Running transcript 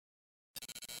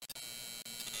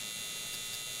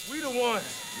We the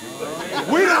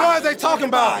ones they talking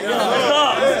about.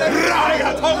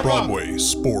 Broadway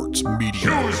Sports Media.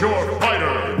 Choose your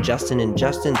fighter. Justin and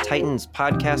Justin Titans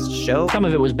podcast show. Some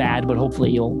of it was bad, but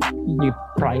hopefully you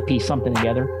probably piece something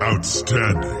together.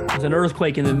 Outstanding. There's an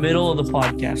earthquake in the middle of the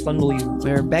podcast. Unbelievable.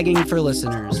 We're begging for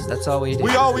listeners. That's all we do.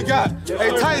 We all we got.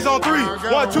 Hey, Titans on three.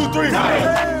 1, 2,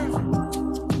 3.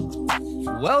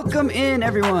 Welcome in,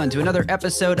 everyone, to another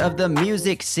episode of the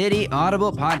Music City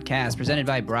Audible podcast presented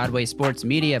by Broadway Sports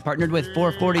Media, partnered with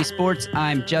 440 Sports.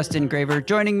 I'm Justin Graver.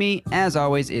 Joining me, as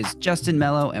always, is Justin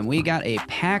Mello, and we got a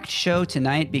packed show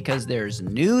tonight because there's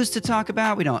news to talk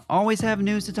about. We don't always have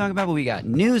news to talk about, but we got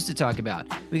news to talk about.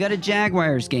 We got a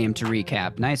Jaguars game to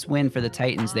recap. Nice win for the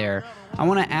Titans there. I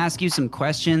want to ask you some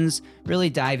questions,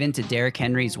 really dive into Derrick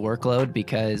Henry's workload,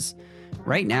 because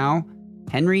right now,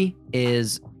 Henry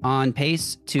is on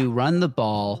pace to run the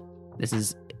ball. This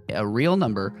is a real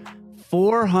number.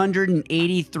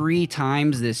 483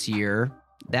 times this year.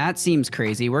 That seems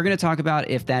crazy. We're going to talk about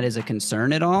if that is a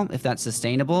concern at all, if that's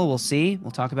sustainable. We'll see.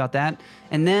 We'll talk about that.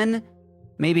 And then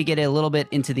maybe get a little bit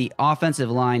into the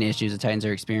offensive line issues the Titans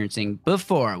are experiencing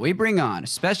before we bring on a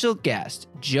special guest,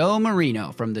 Joe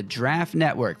Marino from the Draft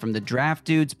Network, from the Draft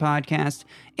Dudes podcast,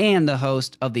 and the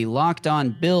host of the Locked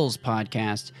On Bills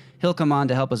podcast. He'll come on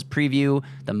to help us preview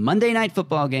the Monday Night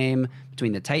Football game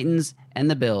between the Titans and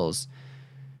the Bills.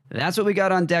 That's what we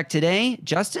got on deck today.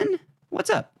 Justin, what's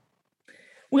up?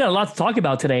 We got a lot to talk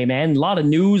about today, man. A lot of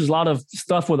news, a lot of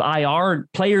stuff with IR,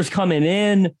 players coming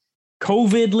in,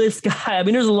 COVID list guy. I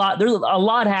mean, there's a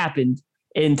lot happened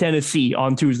in Tennessee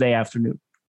on Tuesday afternoon.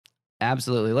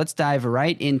 Absolutely. Let's dive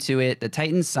right into it. The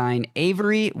Titans sign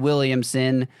Avery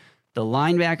Williamson, the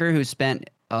linebacker who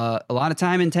spent a lot of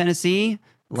time in Tennessee.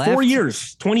 Left. 4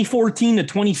 years, 2014 to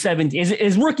 2017.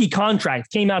 His rookie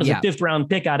contract came out as a fifth-round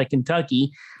pick out of Kentucky.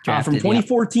 Drafted, from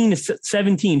 2014 to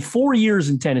 17, 4 years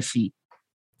in Tennessee.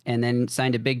 And then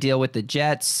signed a big deal with the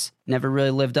Jets. Never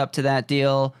really lived up to that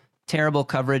deal. Terrible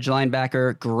coverage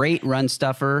linebacker. Great run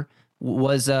stuffer.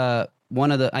 Was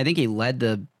one of the, I think he led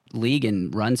the league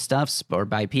in run stuffs or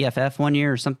by PFF one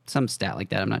year or some stat like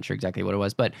that. I'm not sure exactly what it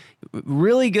was. But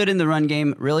really good in the run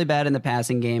game. Really bad in the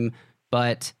passing game.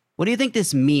 But what do you think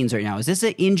this means right now? Is this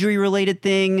an injury-related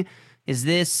thing? Is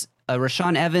this a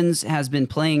Rashaan Evans has been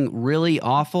playing really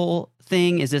awful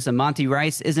thing? Is this a Monty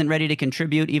Rice isn't ready to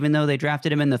contribute even though they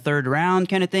drafted him in the third round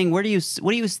kind of thing? What do you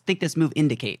think this move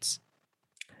indicates?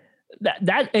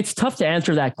 That it's tough to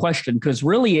answer that question because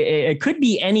really it could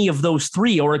be any of those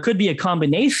three, or it could be a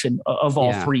combination of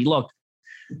all three. Look,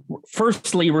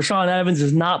 firstly, Rashaan Evans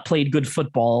has not played good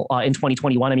football in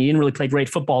 2021. I mean, he didn't really play great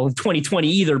football in 2020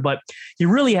 either, but he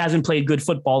really hasn't played good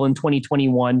football in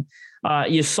 2021.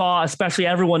 You saw, especially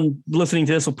everyone listening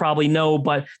to this will probably know,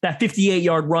 but that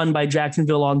 58-yard run by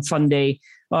Jacksonville on Sunday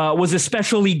was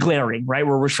especially glaring, right?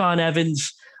 Where Rashaan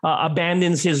Evans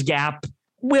abandons his gap.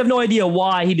 We have no idea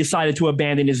why he decided to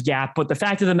abandon his gap, but the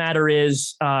fact of the matter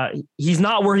is he's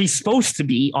not where he's supposed to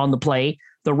be on the play.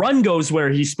 The run goes where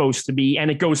he's supposed to be,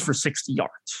 and it goes for 60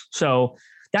 yards. So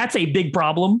that's a big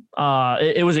problem.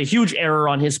 It was a huge error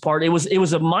on his part. It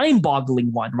was a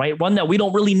mind-boggling one, right? One that we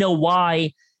don't really know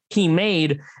why he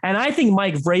made. And I think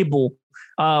Mike Vrabel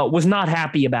was not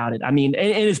happy about it. I mean,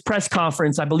 in his press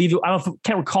conference, I believe,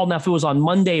 can't recall now if it was on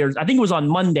Monday, or I think it was on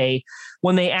Monday,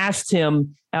 when they asked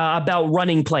him about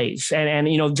running plays. And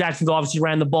Jacksonville obviously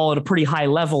ran the ball at a pretty high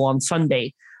level on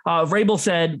Sunday. Vrabel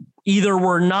said, either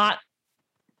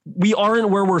we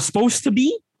aren't where we're supposed to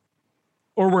be,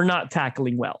 or we're not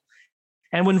tackling well.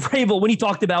 And when he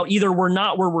talked about either we're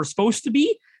not where we're supposed to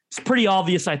be, it's pretty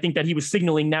obvious, I think, that he was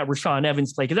signaling that Rashaan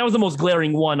Evans play, because that was the most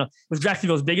glaring one. It was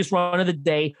Jacksonville's biggest run of the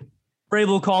day.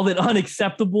 Vrabel called it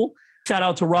unacceptable. Shout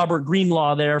out to Robert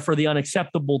Greenlaw there for the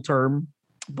unacceptable term.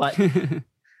 But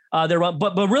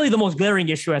but really the most glaring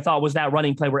issue, I thought, was that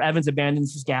running play where Evans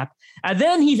abandons his gap. And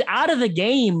then he's out of the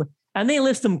game, and they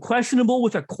list him questionable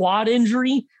with a quad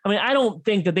injury. I mean, I don't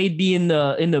think that they'd be in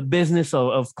the business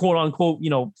of quote unquote,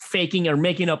 faking or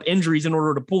making up injuries in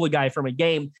order to pull a guy from a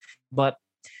game. But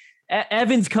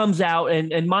Evans comes out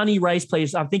and Monty Rice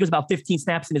plays, I think it was about 15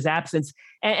 snaps in his absence.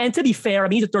 And to be fair, I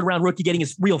mean, he's a third-round rookie getting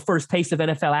his real first taste of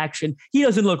NFL action. He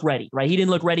doesn't look ready, right? He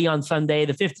didn't look ready on Sunday.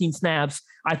 The 15 snaps,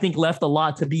 I think, left a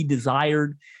lot to be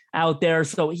desired out there.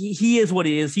 So he is what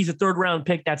he is. He's a third-round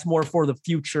pick. That's more for the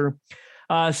future.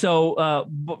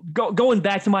 Going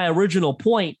back to my original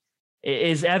point,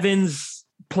 is Evans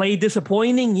play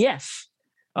disappointing? Yes.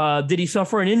 Did he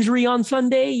suffer an injury on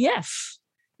Sunday? Yes.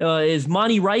 Is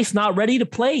Monty Rice not ready to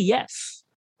play? Yes.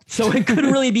 So it could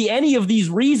really be any of these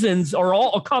reasons, or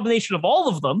a combination of all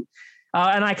of them.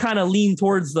 And I kind of lean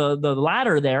towards the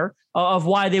latter there of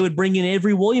why they would bring in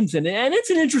Avery Williamson. And it's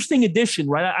an interesting addition,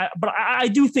 right? But I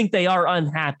do think they are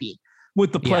unhappy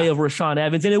with the play of Rashaan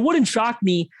Evans. And it wouldn't shock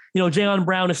me, Jayon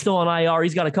Brown is still on IR.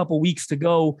 He's got a couple weeks to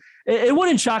go. It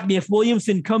wouldn't shock me if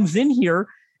Williamson comes in here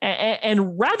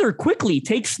and rather quickly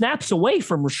takes snaps away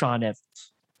from Rashaan Evans.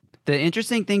 The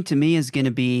interesting thing to me is going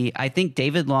to be, I think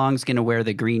David Long's going to wear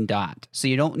the green dot. So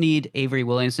you don't need Avery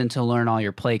Williamson to learn all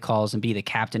your play calls and be the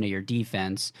captain of your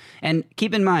defense. And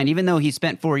keep in mind, even though he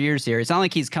spent 4 years here, it's not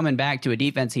like he's coming back to a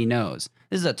defense he knows.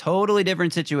 This is a totally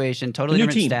different situation, totally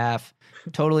different team. Staff.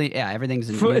 Totally, everything's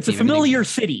a new It's team. a familiar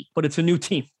city, but it's a new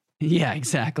team. Yeah,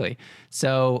 exactly.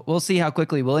 So we'll see how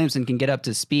quickly Williamson can get up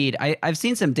to speed. I've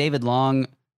seen some David Long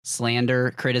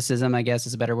slander, criticism, I guess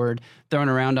is a better word, thrown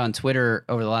around on Twitter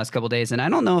over the last couple of days, and I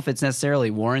don't know if it's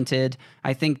necessarily warranted.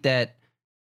 I think that,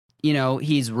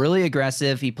 he's really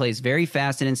aggressive. He plays very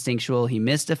fast and instinctual. He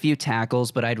missed a few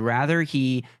tackles, but I'd rather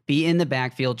he be in the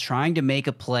backfield trying to make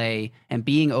a play and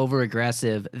being over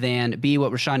aggressive than be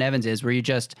what Rashaan Evans is, where you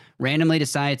just randomly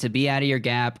decide to be out of your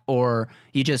gap, or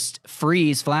you just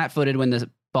freeze flat-footed when the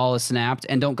ball is snapped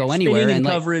and don't go anywhere. And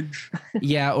coverage.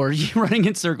 Yeah, or you running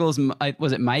in circles.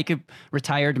 Was it Mike,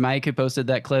 retired Mike, who posted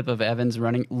that clip of Evans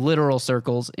running literal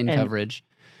circles in coverage?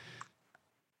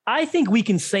 I think we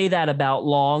can say that about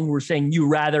Long. We're saying you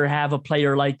rather have a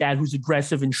player like that who's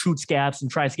aggressive and shoots gaps and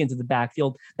tries to get into the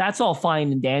backfield. That's all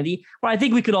fine and dandy. But I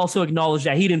think we could also acknowledge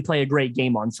that he didn't play a great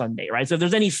game on Sunday, right? So if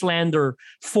there's any slander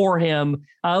for him,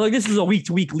 this is a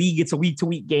week-to-week league. It's a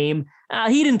week-to-week game.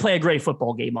 He didn't play a great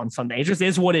football game on Sunday. It just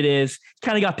is what it is.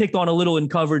 Kind of got picked on a little in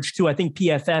coverage too. I think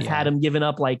PFF had him giving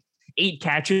up like 8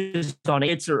 catches on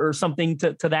hits or something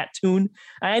to that tune.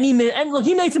 And he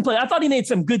made some play. I thought he made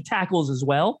some good tackles as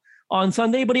well on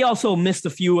Sunday, but he also missed a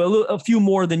few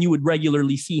more than you would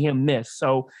regularly see him miss.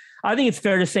 So I think it's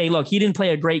fair to say, look, he didn't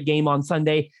play a great game on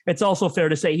Sunday. It's also fair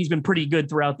to say he's been pretty good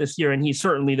throughout this year, and he's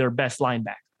certainly their best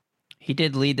linebacker. He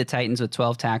did lead the Titans with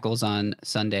 12 tackles on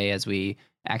Sunday, as we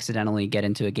accidentally get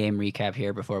into a game recap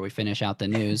here before we finish out the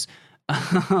news.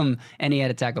 And he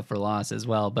had a tackle for loss as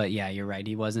well. But yeah, you're right.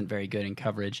 He wasn't very good in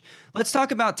coverage. Let's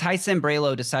talk about Ty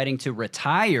Sambrailo deciding to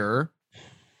retire,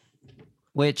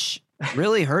 which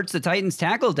really hurts the Titans'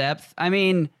 tackle depth. I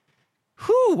mean,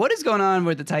 what is going on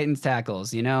with the Titans'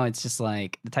 tackles? It's just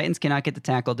like the Titans cannot get the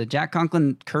tackle. Did Jack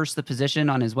Conklin curse the position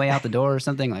on his way out the door or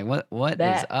something? Like, what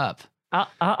is up?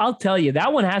 I'll tell you,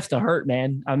 that one has to hurt,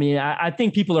 man. I mean, I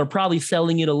think people are probably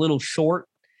selling it a little short.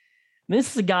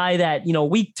 This is a guy that,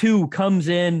 week 2 comes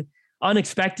in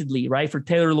unexpectedly, right? For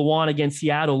Taylor Lewan against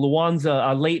Seattle. Lewan's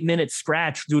a late minute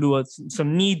scratch due to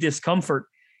some knee discomfort.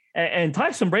 And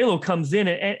Ty Sambrailo comes in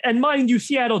and mind you,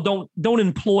 Seattle don't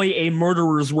employ a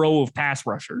murderer's row of pass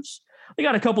rushers. They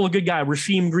got a couple of good guys,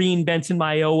 Rasheem Green, Benson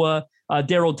Mayowa,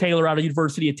 Darrell Taylor out of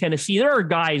University of Tennessee. There are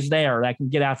guys there that can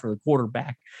get after the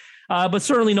quarterback. But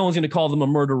certainly no one's going to call them a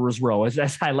murderer's row,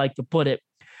 as I like to put it.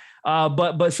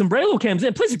 But Sambrailo comes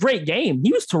in, plays a great game.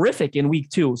 He was terrific in week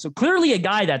 2. So clearly a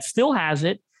guy that still has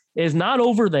it, is not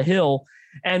over the hill,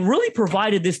 and really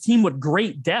provided this team with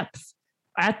great depth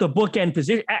at the bookend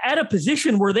position, at a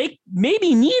position where they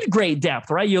maybe need great depth,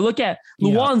 right? You look at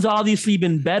Luwan's obviously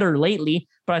been better lately,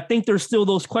 but I think there's still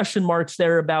those question marks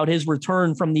there about his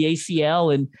return from the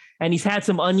ACL, and he's had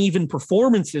some uneven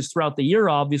performances throughout the year,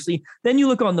 obviously. Then you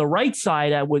look on the right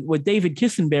side with David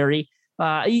Kissenberry.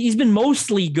 He's been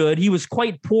mostly good. He was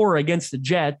quite poor against the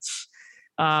Jets.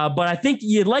 But I think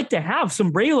you'd like to have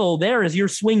Sambrailo there as your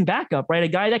swing backup, right? A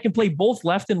guy that can play both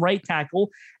left and right tackle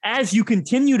as you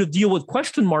continue to deal with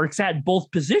question marks at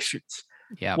both positions.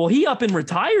 Yeah. Well, he up and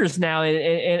retires now,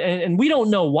 and we don't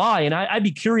know why. And I'd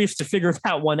be curious to figure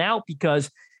that one out, because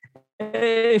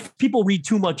if people read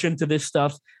too much into this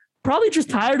stuff, probably just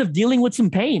tired of dealing with some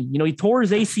pain. He tore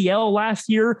his ACL last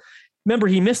year. Remember,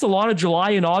 he missed a lot of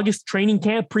July and August training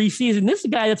camp preseason. This is a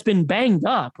guy that's been banged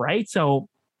up, right? So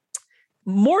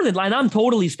more than, and I'm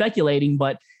totally speculating,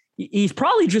 but he's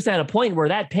probably just at a point where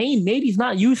that pain maybe he's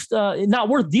not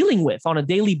worth dealing with on a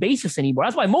daily basis anymore.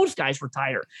 That's why most guys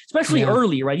retire, especially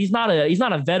early, right? He's not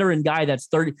a veteran guy that's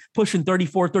pushing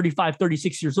 34, 35,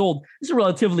 36 years old. He's a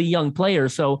relatively young player.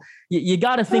 So you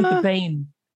got to think the pain.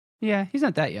 Yeah, he's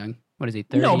not that young. What is he?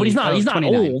 30? No, but he's not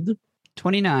 29. Old.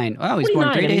 29. Oh, he's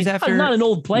born 3 days after. He's not an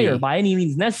old player by any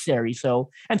means necessary. So,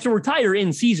 and to retire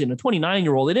in season, a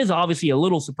 29-year-old, it is obviously a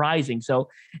little surprising. So,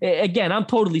 again, I'm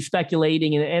totally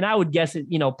speculating, and I would guess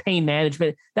pain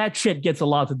management, that shit gets a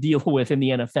lot to deal with in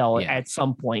the NFL at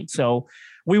some point. So,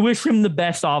 we wish him the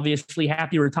best. Obviously,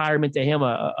 happy retirement to him.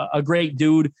 A great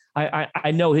dude.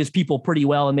 I know his people pretty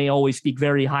well, and they always speak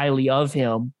very highly of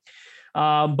him.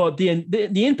 But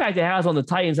the impact it has on the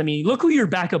Titans, I mean, look who your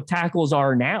backup tackles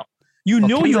are now.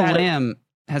 Kendall Lamb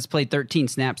has played 13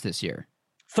 snaps this year.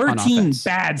 13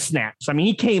 bad snaps. I mean,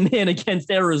 he came in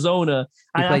against Arizona.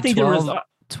 I think 12, there was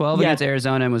 12 against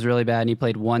Arizona and was really bad. And he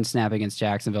played 1 snap against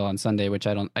Jacksonville on Sunday, which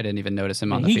I didn't even notice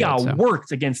him on the field. He got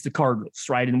worked against the Cardinals,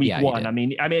 right, in week 1. I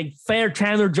mean, fair.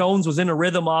 Chandler Jones was in a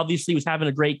rhythm. Obviously, was having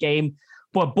a great game.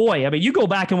 But boy, I mean, you go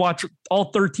back and watch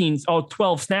all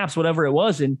 12 snaps, whatever it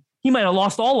was, and he might have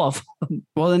lost all of them.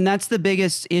 Well, and that's the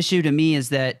biggest issue to me is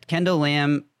that Kendall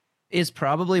Lamb is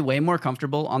probably way more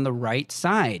comfortable on the right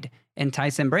side. And Ty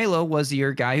Sambrailo was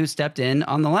your guy who stepped in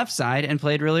on the left side and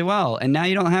played really well. And now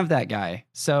you don't have that guy.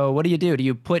 So what do? Do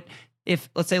you put, if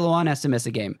let's say Lewan has to miss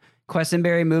a game,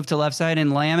 Quessenberry move to left side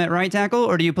and Lamb at right tackle?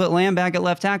 Or do you put Lamb back at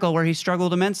left tackle where he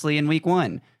struggled immensely in week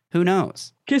 1? Who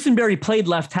knows? Quessenberry played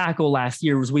left tackle last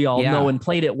year, as we all know, and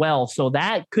played it well. So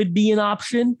that could be an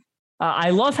option.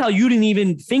 I love how you didn't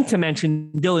even think to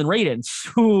mention Dylan Radins,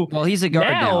 who... Well, he's a guard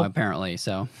now apparently,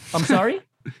 so... I'm sorry?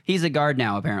 He's a guard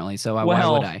now, apparently, so why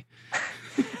would I?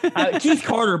 Keith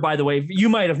Carter, by the way, you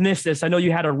might have missed this. I know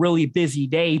you had a really busy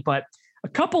day, but a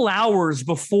couple hours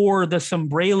before the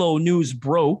Sambrailo news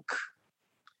broke,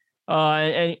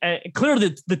 and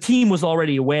clearly the team was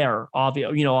already aware,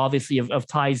 obviously of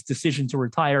Ty's decision to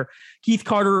retire. Keith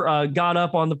Carter got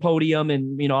up on the podium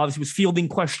and, obviously was fielding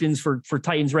questions for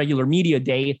Titans regular media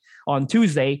day on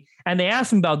Tuesday. And they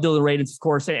asked him about Dylan Radins, of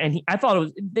course. And I thought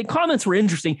the comments were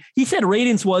interesting. He said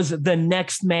Radins was the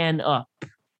next man up.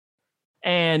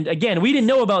 And again, we didn't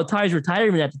know about Ty's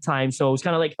retirement at the time. So it was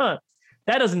kind of like,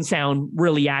 that doesn't sound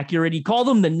really accurate. He called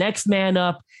him the next man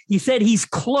up. He said he's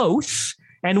close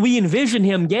and we envision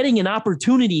him getting an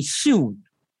opportunity soon.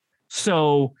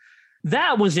 So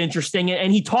that was interesting.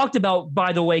 And he talked about,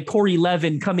 by the way, Corey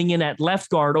Levin coming in at left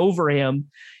guard over him.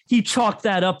 He chalked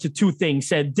that up to 2 things.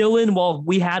 Said Dylan, while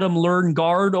we had him learn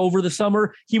guard over the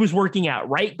summer, he was working at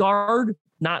right guard,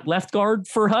 not left guard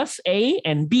for us, A.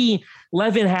 And B,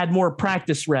 Levin had more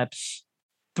practice reps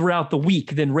throughout the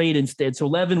week than Radins did. So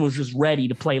Levin was just ready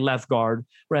to play left guard,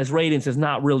 whereas Radins is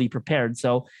not really prepared.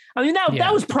 So, I mean,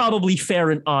 that was probably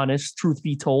fair and honest, truth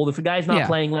be told. If a guy's not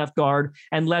playing left guard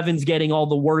and Levin's getting all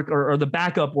the work or the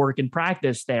backup work in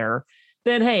practice there,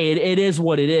 then, hey, it is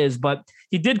what it is. But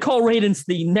he did call Radins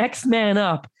the next man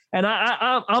up. And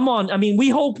I'm on. I mean, we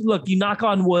hope, look, you knock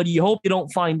on wood, you hope you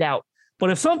don't find out.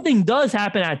 But if something does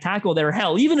happen at tackle there,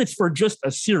 hell, even if it's for just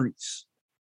a series,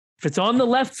 if it's on the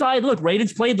left side, look,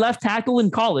 Radins played left tackle in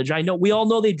college. I know we all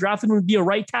know they drafted him to be a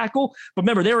right tackle, but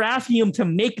remember, they were asking him to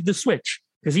make the switch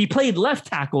because he played left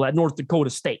tackle at North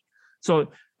Dakota State.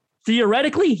 So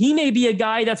theoretically, he may be a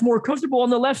guy that's more comfortable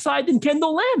on the left side than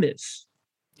Kendall Lamb is.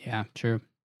 Yeah, true.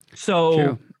 So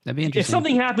true. That'd be interesting. If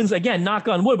something happens, again, knock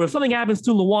on wood, but if something happens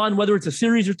to Lewan, whether it's a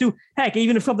series or 2, heck,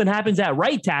 even if something happens at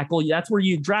right tackle, that's where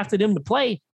you drafted him to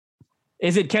play.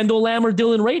 Is it Kendall Lamb or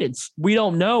Dylan Radins? We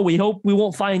don't know. We hope we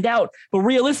won't find out. But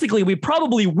realistically, we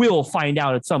probably will find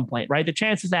out at some point, right? The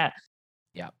chances that.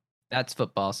 Yeah, that's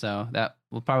football. So that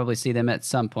we'll probably see them at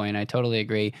some point. I totally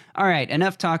agree. All right,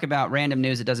 enough talk about random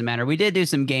news. It doesn't matter. We did do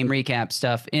some game recap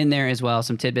stuff in there as well.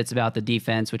 Some tidbits about the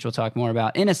defense, which we'll talk more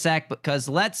about in a sec, because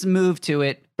let's move to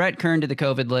it. Brett Kern to the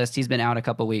COVID list. He's been out a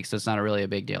couple weeks, so it's not really a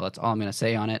big deal. That's all I'm going to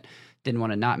say on it. Didn't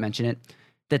want to not mention it.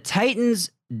 The Titans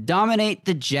dominate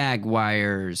the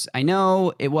Jaguars. I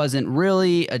know it wasn't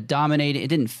really a dominating. It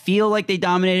didn't feel like they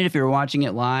dominated if you were watching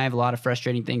it live. A lot of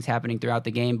frustrating things happening throughout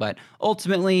the game, but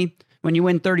ultimately, when you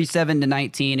win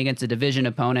 37-19 against a division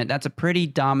opponent, that's a pretty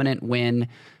dominant win.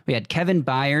 We had Kevin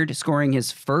Byard scoring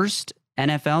his first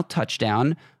NFL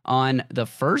touchdown on the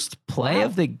first play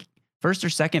of the first or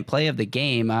second play of the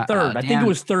game. Third. I think it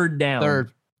was third down.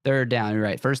 Third down. You're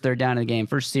right. First third down of the game.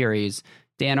 First series.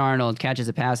 Dan Arnold catches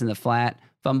a pass in the flat,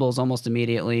 fumbles almost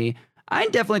immediately. I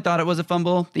definitely thought it was a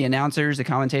fumble. The announcers, the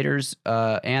commentators,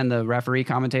 and the referee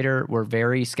commentator were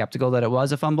very skeptical that it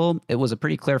was a fumble. It was a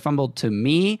pretty clear fumble to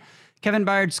me. Kevin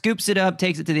Byard scoops it up,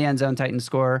 takes it to the end zone. Titans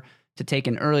score to take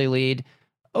an early lead.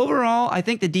 Overall, I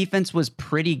think the defense was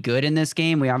pretty good in this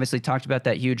game. We obviously talked about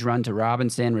that huge run to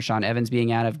Robinson, Rashaan Evans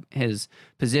being out of his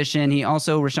position.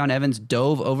 Rashaan Evans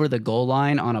dove over the goal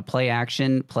line on a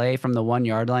play-action play from the 1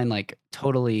 yard line. Like,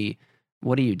 totally,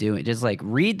 what are you doing? Just, like,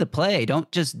 read the play. Don't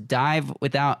just dive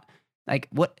without, like,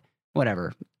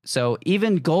 whatever. So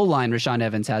even goal line, Rashaan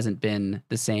Evans hasn't been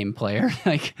the same player.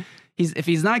 Like, if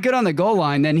he's not good on the goal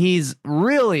line, then he's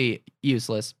really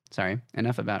useless. Sorry,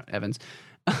 enough about Evans.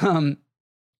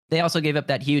 They also gave up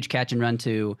that huge catch and run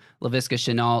to Laviska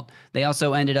Shenault. They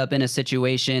also ended up in a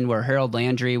situation where Harold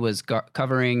Landry was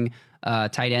covering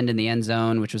tight end in the end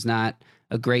zone, which was not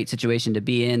a great situation to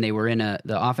be in. They were the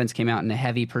offense came out in a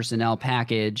heavy personnel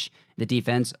package. The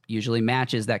defense usually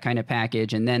matches that kind of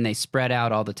package, and then they spread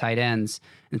out all the tight ends.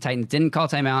 And the Titans didn't call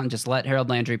timeout and just let Harold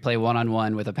Landry play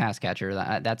one-on-one with a pass catcher.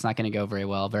 That's not going to go very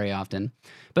well very often.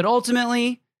 But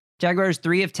ultimately, Jaguars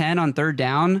 3 of 10 on third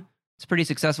down. It's a pretty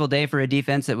successful day for a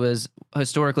defense that was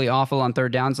historically awful on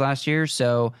third downs last year.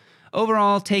 So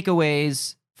overall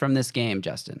takeaways from this game,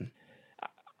 Justin.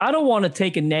 I don't want to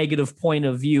take a negative point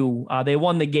of view. They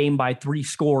won the game by 3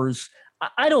 scores.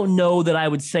 I don't know that I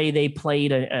would say they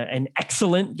played an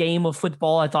excellent game of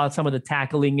football. I thought some of the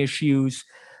tackling issues,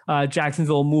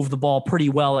 Jacksonville moved the ball pretty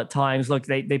well at times. Look,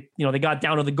 they got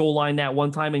down to the goal line that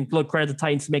one time, and look, credit the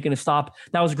Titans for making a stop.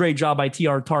 That was a great job by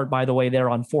T.R. Tart, by the way, there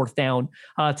on 4th down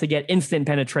to get instant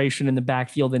penetration in the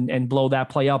backfield and blow that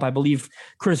play up. I believe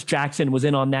Chris Jackson was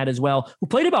in on that as well, who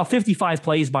played about 55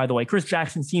 plays, by the way. Chris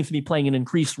Jackson seems to be playing an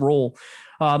increased role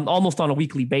almost on a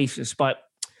weekly basis, but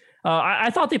I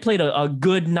thought they played a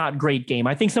good, not great game.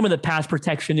 I think some of the pass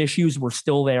protection issues were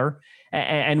still there,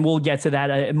 and we'll get to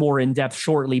that more in depth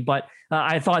shortly. But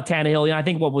I thought Tannehill, I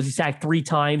think he sacked 3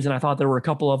 times, and I thought there were a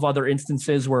couple of other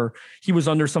instances where he was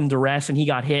under some duress and he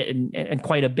got hit and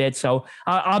quite a bit. So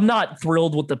I'm not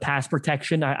thrilled with the pass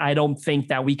protection. I don't think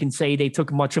that we can say they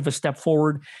took much of a step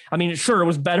forward. I mean, sure, it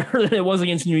was better than it was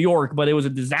against New York, but it was a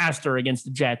disaster against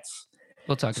the Jets.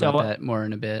 We'll talk about that more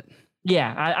in a bit.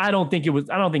 Yeah, I don't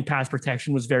think pass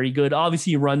protection was very good.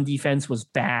 Obviously, run defense was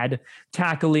bad.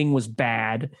 Tackling was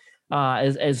bad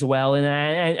as well.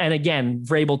 And again,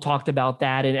 Vrabel talked about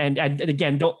that. And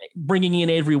again, bringing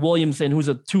in Avery Williamson, who's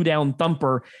a 2-down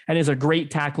thumper and is a great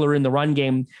tackler in the run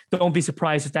game. Don't be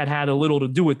surprised if that had a little to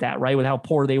do with that, right? With how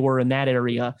poor they were in that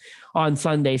area on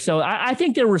Sunday. So I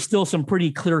think there were still some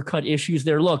pretty clear-cut issues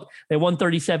there. Look, they won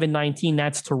 37-19.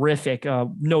 That's terrific.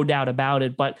 No doubt about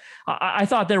it. But I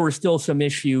thought there were still some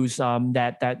issues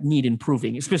that need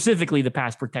improving, specifically the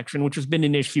pass protection, which has been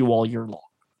an issue all year long.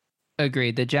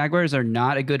 Agreed. The Jaguars are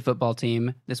not a good football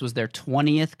team. This was their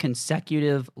 20th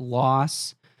consecutive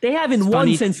loss. They haven't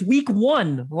won since week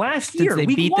 1 last year. Since they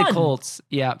beat the Colts.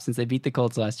 Yeah, since they beat the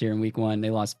Colts last year in week 1. They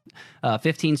lost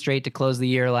 15 straight to close the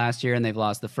year last year, and they've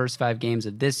lost the first 5 games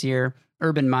of this year.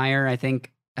 Urban Meyer, I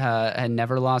think, had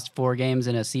never lost 4 games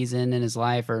in a season in his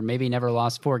life, or maybe never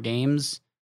lost 4 games.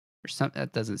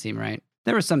 That doesn't seem right.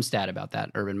 There was some stat about that,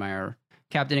 Urban Meyer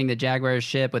captaining the Jaguars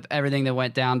ship with everything that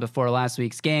went down before last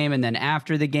week's game. And then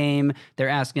after the game, they're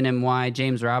asking him why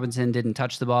James Robinson didn't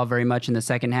touch the ball very much in the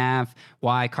second half,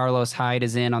 why Carlos Hyde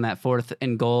is in on that 4th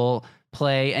and goal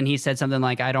play. And he said something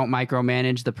like, I don't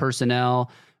micromanage the personnel,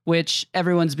 which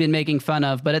everyone's been making fun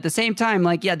of. But at the same time,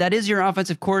 that is your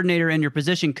offensive coordinator and your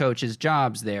position coach's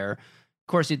jobs there. Of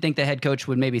course, you'd think the head coach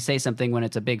would maybe say something when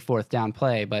it's a big 4th down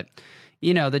play, but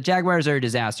the Jaguars are a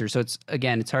disaster. So it's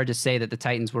hard to say that the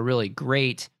Titans were really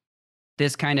great.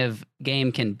 This kind of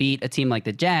game can beat a team like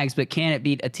the Jags, but can it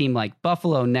beat a team like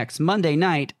Buffalo next Monday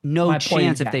night? No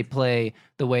chance if they play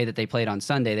the way that they played on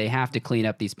Sunday. They have to clean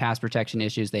up these pass protection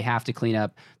issues. They have to clean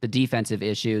up the defensive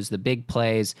issues, the big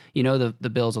plays.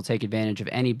 The Bills will take advantage of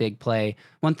any big play.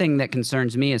 One thing that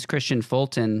concerns me is Christian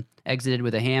Fulton exited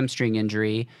with a hamstring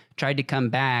injury, tried to come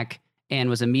back, and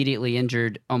was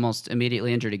almost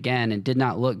immediately injured again, and did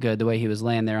not look good the way he was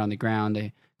laying there on the ground.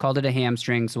 They called it a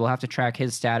hamstring, so we'll have to track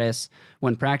his status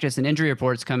when practice and injury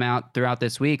reports come out throughout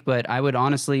this week. But I would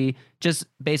honestly, just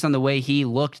based on the way he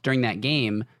looked during that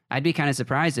game, I'd be kind of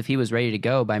surprised if he was ready to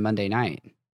go by Monday night.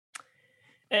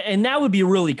 And that would be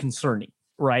really concerning,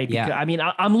 right? Yeah. Because, I mean,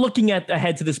 I'm looking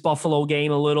ahead to this Buffalo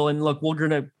game a little, and look, we're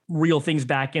going to reel things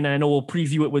back in. And I know we'll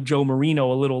preview it with Joe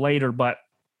Marino a little later, but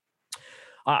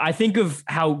I think of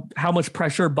how much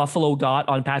pressure Buffalo got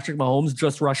on Patrick Mahomes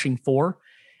just rushing 4,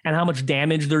 and how much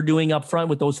damage they're doing up front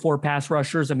with those 4 pass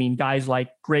rushers. I mean, guys like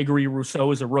Gregory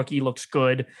Rousseau is a rookie, looks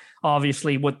good.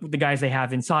 Obviously, what the guys they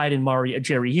have inside, and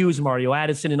Jerry Hughes, Mario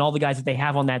Addison, and all the guys that they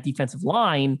have on that defensive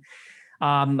line,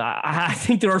 I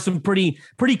think there are some pretty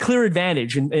clear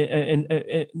advantage and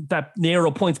that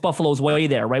narrow points Buffalo's way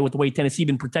there, right? With the way Tennessee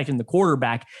been protecting the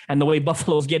quarterback and the way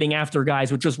Buffalo's getting after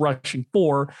guys with just rushing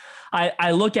 4.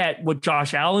 I look at what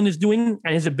Josh Allen is doing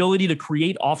and his ability to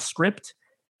create off script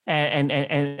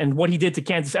and what he did to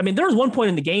Kansas. I mean, there was one point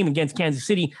in the game against Kansas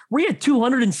City where he had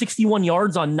 261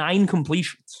 yards on 9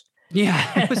 completions.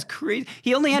 Yeah, it was crazy.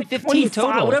 He only had 15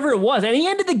 total. Whatever it was. And he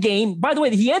ended the game, by the way,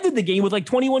 with like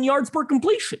 21 yards per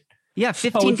completion. Yeah,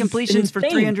 15 completions for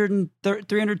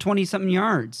 320-something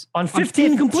yards. On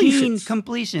 15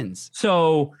 completions.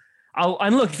 So,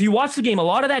 and look, if you watch the game, a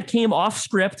lot of that came off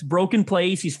script, broken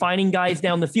plays. He's finding guys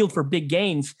down the field for big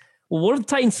gains. Well, what have the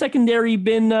Titans secondary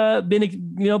been what have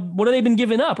they been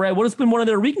giving up, right? What has been one of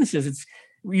their weaknesses?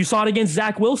 You saw it against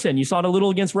Zach Wilson. You saw it a little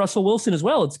against Russell Wilson as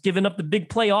well. It's given up the big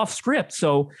playoff script.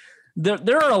 So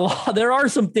there are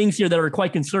some things here that are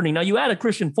quite concerning. Now, you add a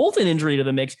Christian Fulton injury to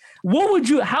the mix.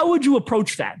 How would you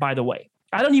approach that, by the way?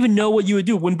 I don't even know what you would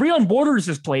do. When Breon Borders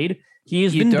has played, he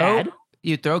has been bad.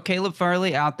 You throw Caleb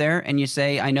Farley out there and you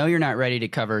say, I know you're not ready to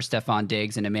cover Stephon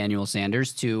Diggs and Emmanuel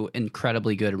Sanders, two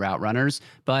incredibly good route runners,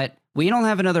 but we don't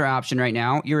have another option right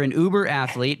now. You're an uber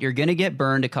athlete. You're going to get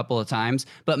burned a couple of times,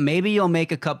 but maybe you'll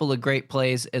make a couple of great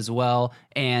plays as well,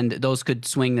 and those could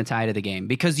swing the tide of the game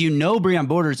because Breon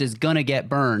Borders is going to get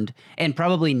burned and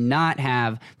probably not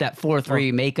have that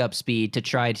 4.3 makeup speed to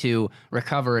try to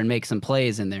recover and make some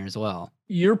plays in there as well.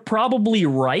 You're probably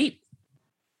right.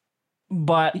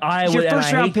 But your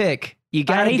first round pick. You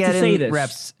got to get in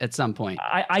reps at some point.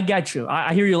 I got you.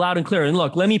 I hear you loud and clear. And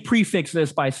look, let me prefix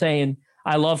this by saying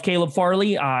I love Caleb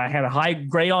Farley. I had a high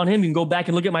grade on him. You can go back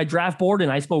and look at my draft board, and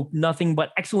I spoke nothing but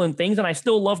excellent things, and I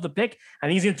still love the pick. I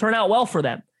think he's going to turn out well for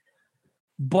them.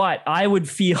 But I would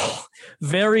feel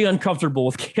very uncomfortable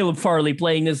with Caleb Farley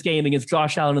playing this game against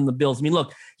Josh Allen and the Bills. I mean,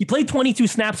 look, he played 22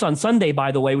 snaps on Sunday,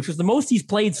 by the way, which is the most he's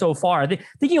played so far. I think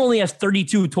he only has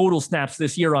 32 total snaps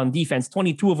this year on defense.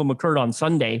 22 of them occurred on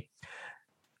Sunday.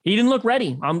 He didn't look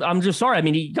ready. I'm just sorry. I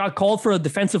mean, he got called for a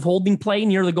defensive holding play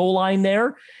near the goal line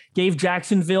there, gave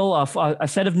Jacksonville a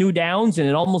set of new downs, and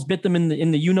it almost bit them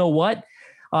in the you-know-what.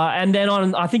 And then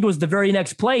I think it was the very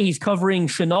next play, he's covering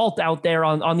Chenault out there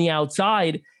on the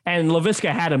outside, and Laviska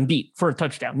had him beat for a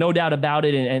touchdown. No doubt about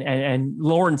it. And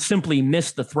Lawrence simply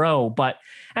missed the throw.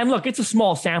 And look, it's a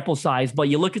small sample size, but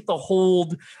you look at the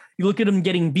hold, you look at him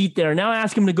getting beat there. Now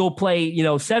ask him to go play,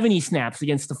 70 snaps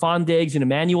against Stephon Diggs and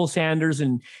Emmanuel Sanders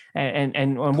and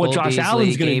what Josh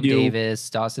Allen's going to do. Davis,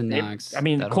 Dawson Knox.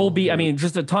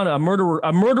 Just a ton of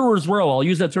a murderer's row. I'll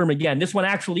use that term again. This one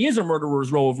actually is a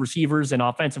murderer's row of receivers and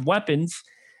offensive weapons.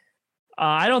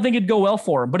 I don't think it'd go well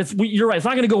for him, but you're right. It's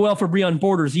not going to go well for Breon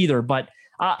Borders either, but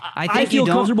I feel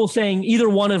comfortable saying either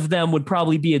one of them would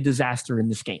probably be a disaster in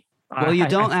this game. Well, you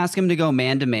don't ask him to go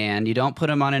man-to-man. You don't put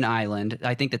him on an island.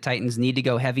 I think the Titans need to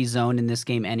go heavy zone in this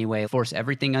game anyway. Force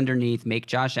everything underneath. Make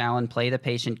Josh Allen play the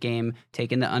patient game,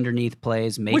 taking the underneath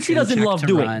plays, make which he doesn't love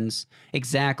doing. Runs.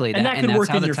 Exactly. And that's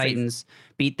how the Titans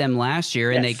beat them last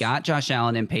year, and they got Josh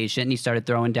Allen impatient, and he started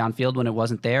throwing downfield when it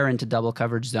wasn't there into double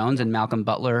coverage zones, and Malcolm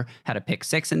Butler had a pick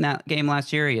 6 in that game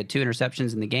last year. He had 2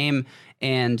 interceptions in the game,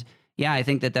 and yeah, I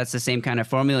think that's the same kind of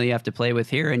formula you have to play with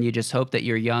here, and you just hope that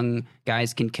your young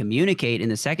guys can communicate in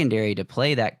the secondary to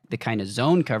play the kind of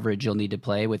zone coverage you'll need to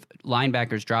play with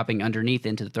linebackers dropping underneath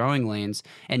into the throwing lanes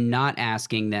and not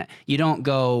asking that you don't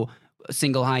go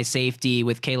single high safety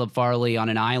with Caleb Farley on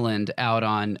an island out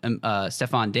on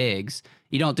Stephon Diggs.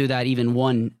 You don't do that even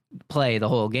one play the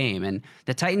whole game. And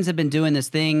the Titans have been doing this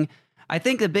thing. I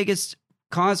think the biggest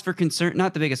cause for concern,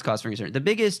 not the biggest cause for concern, the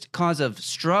biggest cause of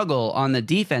struggle on the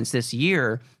defense this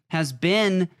year has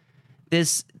been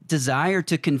this desire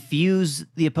to confuse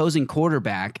the opposing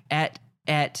quarterback at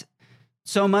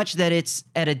so much that it's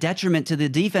at a detriment to the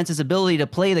defense's ability to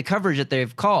play the coverage that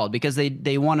they've called because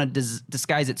they want to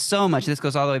disguise it so much. This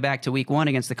goes all the way back to week 1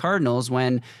 against the Cardinals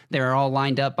when they're all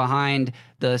lined up behind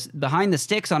the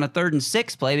sticks on a 3rd and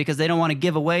 6 play because they don't want to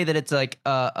give away that it's like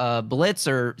a blitz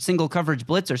or single coverage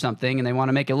blitz or something, and they want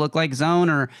to make it look like zone,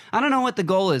 or I don't know what the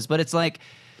goal is, but it's like,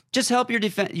 just help your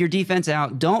defense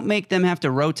out. Don't make them have to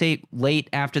rotate late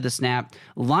after the snap.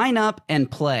 Line up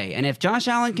and play. And if Josh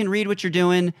Allen can read what you're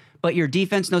doing, but your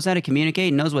defense knows how to communicate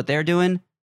and knows what they're doing,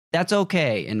 that's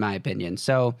okay, in my opinion.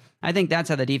 So I think that's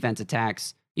how the defense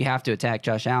attacks. You have to attack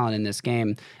Josh Allen in this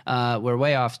game. We're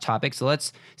way off topic, so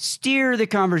let's steer the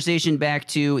conversation back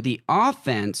to the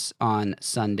offense on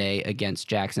Sunday against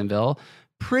Jacksonville.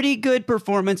 Pretty good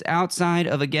performance outside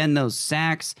of, again, those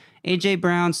sacks. A.J.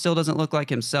 Brown still doesn't look like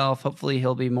himself. Hopefully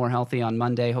he'll be more healthy on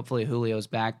Monday. Hopefully Julio's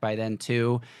back by then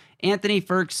too. Anthony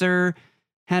Firkser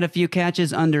had a few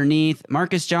catches underneath.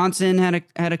 Marcus Johnson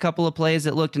had a couple of plays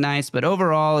that looked nice, but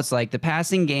overall it's like the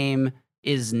passing game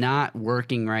is not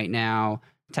working right now.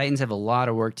 Titans have a lot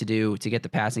of work to do to get the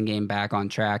passing game back on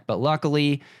track, but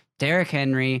luckily Derrick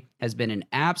Henry has been an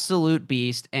absolute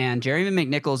beast, and Jerry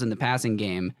McNichols in the passing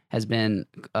game has been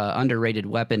an underrated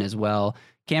weapon as well.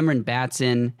 Cameron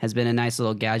Batson has been a nice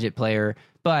little gadget player,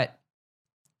 but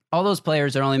all those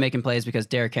players are only making plays because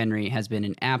Derrick Henry has been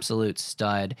an absolute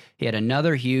stud. He had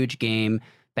another huge game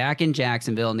back in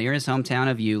Jacksonville near his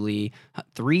hometown of Yulee,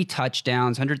 3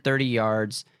 touchdowns, 130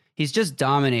 yards. He's just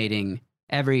dominating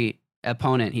every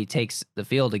opponent he takes the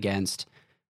field against.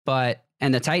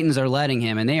 And the Titans are letting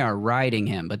him, and they are riding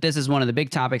him. But this is one of the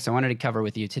big topics I wanted to cover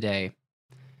with you today.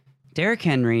 Derrick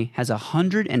Henry has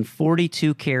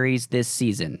 142 carries this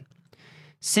season.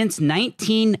 Since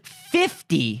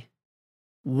 1950,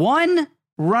 one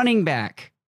running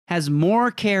back has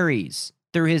more carries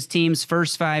through his team's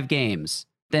first 5 games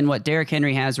than what Derrick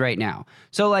Henry has right now.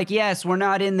 So, like, yes, we're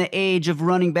not in the age of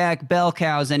running back bell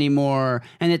cows anymore,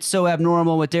 and it's so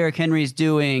abnormal what Derrick Henry's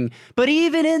doing. But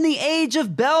even in the age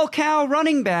of bell cow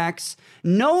running backs,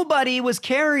 nobody was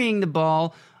carrying the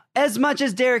ball as much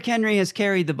as Derrick Henry has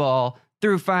carried the ball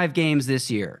through 5 games this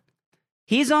year.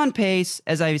 He's on pace,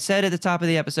 as I said at the top of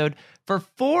the episode, for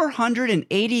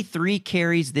 483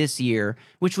 carries this year,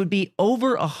 which would be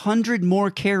over 100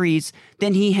 more carries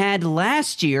than he had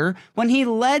last year when he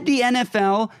led the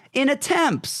NFL in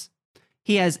attempts.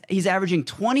 He's averaging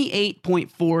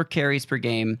 28.4 carries per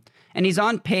game, and he's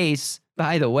on pace,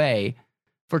 by the way,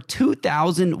 for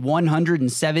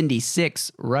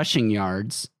 2,176 rushing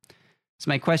yards. So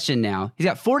my question now, he's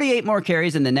got 48 more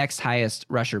carries than the next highest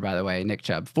rusher, by the way, Nick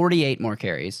Chubb, 48 more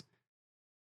carries.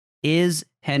 Is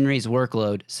Henry's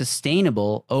workload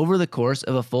sustainable over the course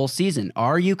of a full season?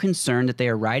 Are you concerned that they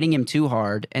are riding him too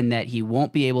hard and that he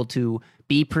won't be able to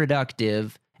be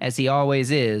productive, as he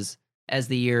always is, as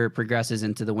the year progresses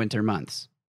into the winter months?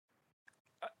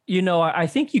 You know, I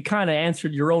think you kind of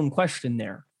answered your own question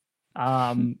there.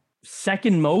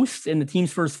 Second most in the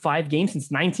team's first 5 games since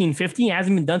 1950.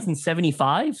 Hasn't been done since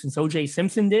 75, since O.J.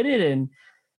 Simpson did it. And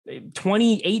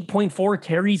 28.4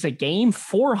 carries a game,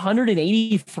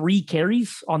 483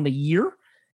 carries on the year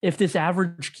if this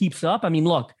average keeps up. I mean,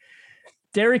 look,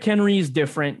 Derrick Henry is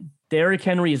different. Derrick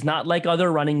Henry is not like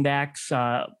other running backs.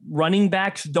 Running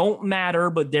backs don't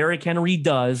matter, but Derrick Henry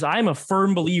does. I'm a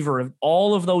firm believer of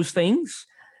all of those things.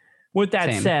 With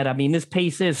that said, I mean, this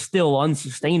pace is still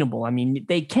unsustainable. I mean,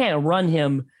 they can't run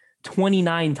him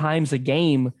 29 times a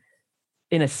game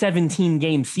in a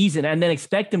 17-game season and then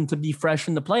expect him to be fresh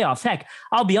in the playoffs. Heck,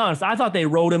 I'll be honest, I thought they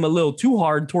rode him a little too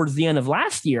hard towards the end of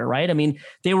last year, right? I mean,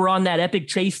 they were on that epic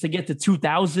chase to get to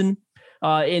 2,000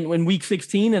 in week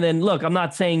 16. And then, look, I'm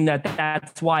not saying that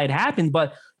that's why it happened,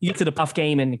 but you get to the tough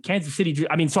game and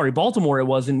Baltimore it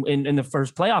was in the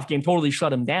first playoff game, totally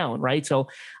shut him down, right? So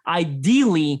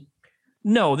ideally,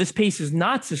 no, this pace is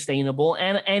not sustainable,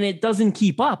 and it doesn't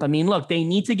keep up. I mean, look, they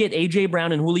need to get A.J.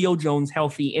 Brown and Julio Jones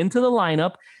healthy into the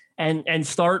lineup and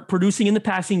start producing in the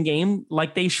passing game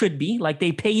like they should be, like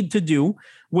they paid to do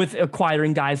with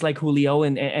acquiring guys like Julio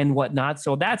and whatnot.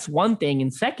 So that's one thing.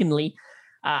 And secondly,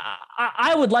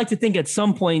 I would like to think at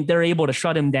some point they're able to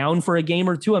shut him down for a game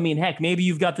or two. I mean, heck, maybe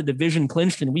you've got the division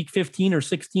clinched in week 15 or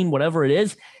 16, whatever it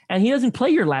is, and he doesn't play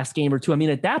your last game or two. I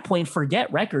mean, at that point,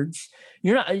 forget records.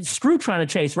 You're not screw trying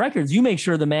to chase records. You make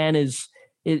sure the man is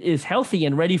healthy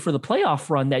and ready for the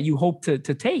playoff run that you hope to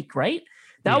take, right?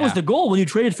 That was the goal when you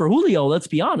traded for Julio. Let's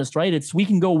be honest, right? It's we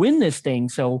can go win this thing.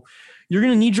 So you're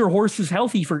going to need your horses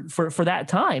healthy for that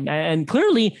time. And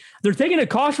clearly they're taking a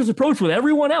cautious approach with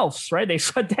everyone else, right? They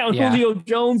shut down Julio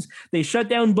Jones. They shut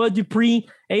down Bud Dupree.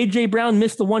 A.J. Brown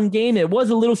missed the one game. It was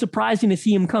a little surprising to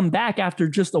see him come back after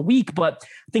just a week, but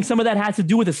I think some of that had to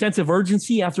do with a sense of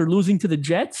urgency after losing to the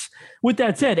Jets. With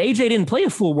that said, A.J. didn't play a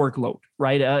full workload,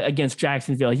 right, against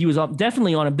Jacksonville. He was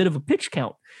definitely on a bit of a pitch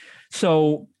count.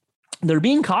 So they're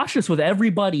being cautious with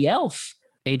everybody else.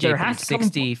 AJ had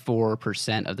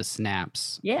 64% of the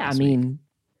snaps. Yeah, I mean,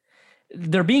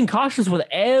 they're being cautious with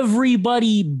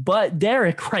everybody but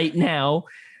Derrick right now.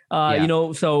 You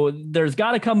know, so there's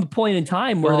got to come a point in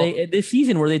time where this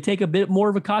season where they take a bit more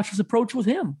of a cautious approach with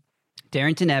him.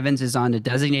 Darrynton Evans is on the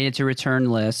designated to return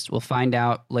list. We'll find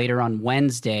out later on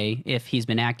Wednesday if he's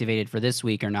been activated for this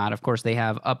week or not. Of course, they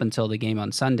have up until the game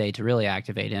on Sunday to really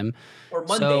activate him. Or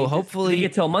Monday. So hopefully, did you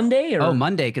get till Monday? Or? Oh,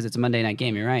 Monday, because it's a Monday night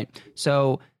game. You're right.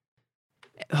 So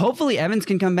hopefully Evans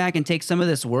can come back and take some of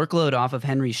this workload off of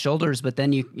Henry's shoulders, but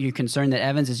then you're concerned that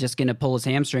Evans is just going to pull his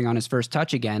hamstring on his first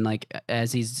touch again, like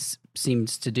as he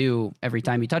seems to do every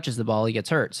time he touches the ball, he gets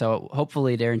hurt. So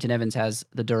hopefully Darrynton Evans has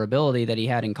the durability that he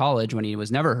had in college when he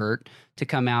was never hurt to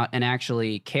come out and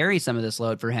actually carry some of this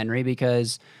load for Henry,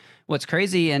 because what's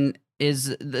crazy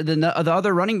is the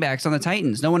other running backs on the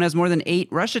Titans, no one has more than 8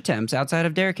 rush attempts outside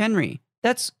of Derrick Henry.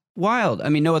 That's wild. I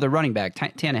mean, no other running back.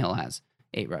 Tannehill has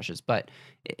 8 rushes, but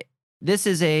this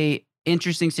is a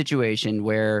interesting situation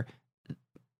where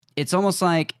it's almost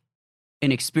like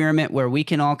an experiment where we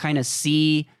can all kind of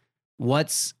see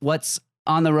what's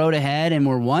on the road ahead, and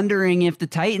we're wondering if the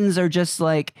Titans are just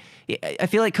like, I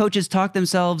feel like coaches talk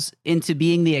themselves into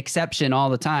being the exception all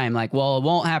the time. Like, well, it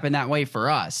won't happen that way for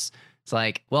us. It's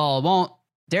like, well, it won't.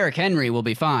 Derrick Henry will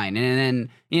be fine. And then,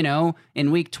 you know,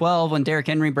 in week 12, when Derrick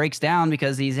Henry breaks down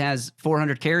because he has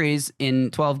 400 carries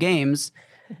in 12 games,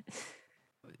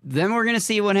 then we're going to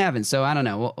see what happens. So I don't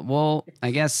know. Well,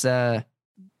 I guess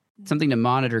something to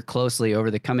monitor closely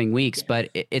over the coming weeks, but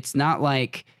it's not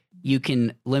like you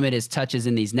can limit his touches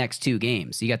in these next 2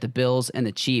 games. You got the Bills and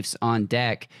the Chiefs on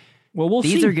deck. Well,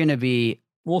 These see. are going to be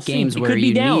games where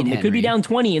you down. need It could be down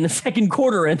 20 in the second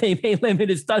quarter, and they may limit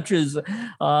his touches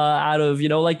out of,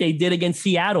 like they did against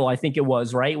Seattle, I think it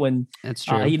was, right? When that's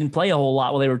true. He didn't play a whole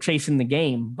lot while they were chasing the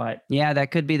game. But yeah,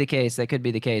 that could be the case.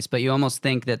 But you almost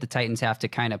think that the Titans have to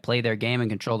kind of play their game and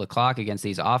control the clock against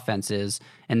these offenses,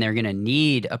 and they're going to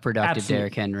need a productive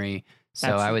Derrick Henry.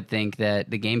 So I would think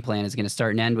that the game plan is going to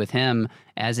start and end with him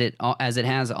as it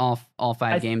has all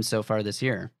 5 games so far this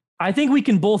year. I think we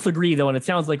can both agree, though, and it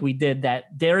sounds like we did,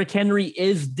 that Derrick Henry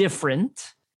is different.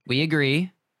 We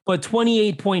agree. But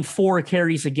 28.4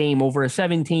 carries a game over a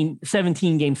 17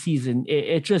 game season,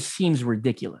 it just seems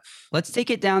ridiculous. Let's take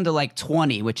it down to like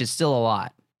 20, which is still a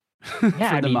lot.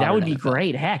 Yeah, I mean, that would be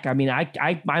great. Heck, I mean,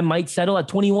 I might settle at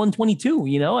 21, 22,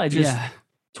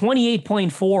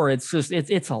 28.4,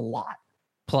 it's a lot.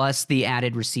 Plus the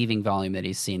added receiving volume that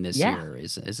he's seen this year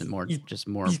isn't more. He's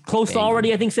close to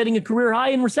already, I think, setting a career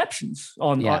high in receptions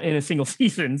in a single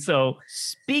season. So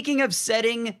speaking of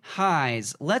setting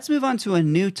highs, let's move on to a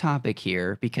new topic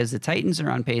here, because the Titans are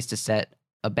on pace to set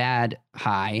a bad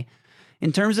high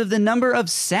in terms of the number of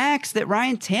sacks that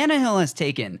Ryan Tannehill has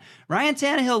taken. Ryan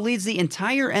Tannehill leads the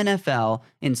entire NFL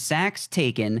in sacks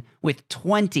taken with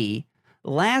 20.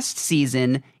 Last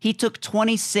season, he took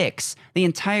 26 the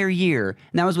entire year,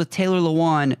 and that was with Taylor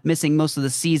Lewan missing most of the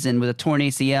season with a torn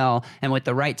ACL, and with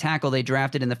the right tackle they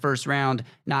drafted in the first round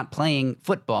not playing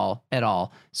football at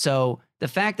all. So the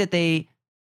fact that they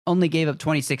only gave up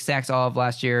 26 sacks all of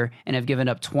last year and have given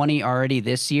up 20 already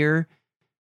this year,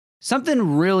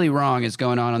 something really wrong is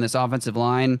going on this offensive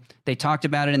line. They talked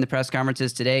about it in the press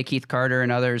conferences today, Keith Carter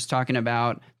and others talking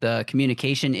about the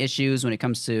communication issues when it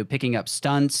comes to picking up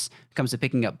stunts, comes to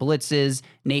picking up blitzes.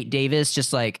 Nate Davis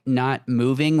just like not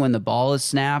moving when the ball is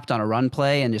snapped on a run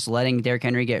play and just letting Derrick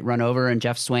Henry get run over, and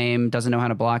Jeff Swaim doesn't know how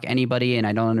to block anybody, and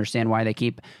I don't understand why they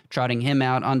keep trotting him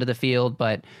out onto the field.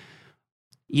 But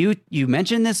you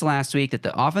mentioned this last week, that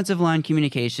the offensive line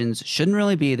communications shouldn't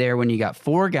really be there when you got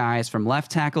 4 guys from left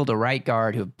tackle to right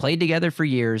guard who have played together for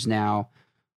years now.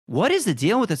 What is the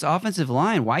deal with this offensive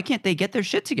line? Why can't they get their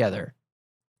shit together?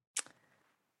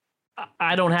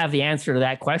 I don't have the answer to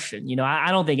that question.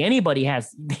 I don't think anybody has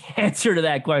the answer to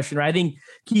that question. Right? I think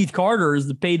Keith Carter is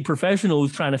the paid professional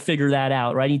who's trying to figure that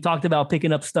out. Right? He talked about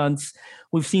picking up stunts.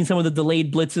 We've seen some of the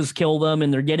delayed blitzes kill them,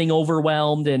 and they're getting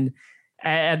overwhelmed, and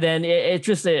then it's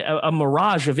just a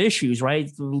mirage of issues, right?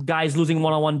 Guys losing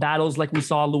one-on-one battles like we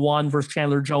saw Lewan versus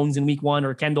Chandler Jones in week 1,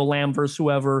 or Kendall Lamb versus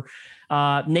whoever.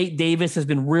 Nate Davis has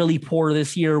been really poor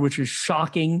this year, which is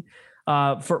shocking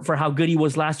for how good he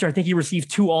was last year. I think he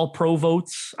received 2 All-Pro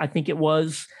votes, I think it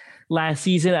was, last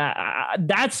season.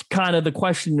 That's kind of the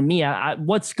question to me.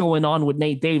 What's going on with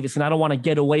Nate Davis? And I don't want to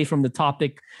get away from the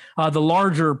topic, the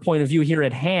larger point of view here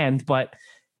at hand, but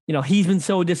he's been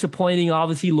so disappointing.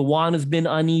 Obviously, Lewan has been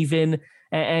uneven.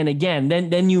 And again,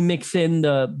 then you mix in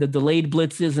the delayed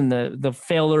blitzes and the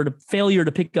failure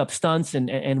to pick up stunts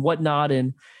and whatnot.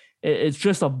 And it's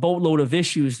just a boatload of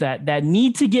issues that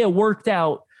need to get worked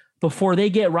out before they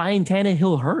get Ryan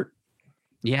Tannehill hurt.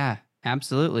 Yeah,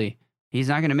 absolutely. He's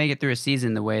not going to make it through a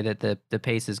season the way that the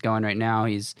pace is going right now.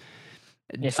 He's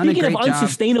speaking of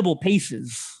unsustainable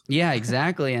paces. Yeah,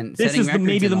 exactly. And this is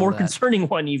maybe the more concerning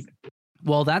one even.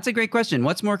 Well, that's a great question.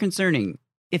 What's more concerning?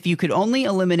 If you could only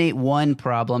eliminate one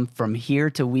problem from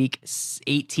here to week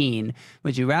 18,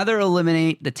 would you rather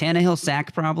eliminate the Tannehill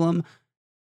sack problem?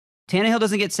 Tannehill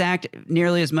doesn't get sacked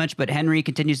nearly as much, but Henry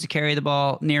continues to carry the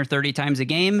ball near 30 times a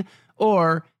game,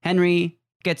 or Henry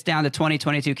gets down to 20,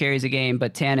 22 carries a game,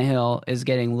 but Tannehill is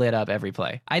getting lit up every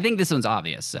play. I think this one's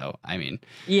obvious. So, I mean,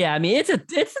 it's a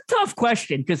tough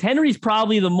question, because Henry's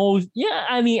probably the most,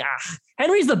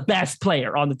 Henry's the best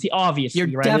player on the team, obviously.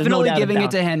 You're right? Definitely giving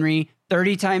it to Henry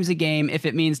 30 times a game if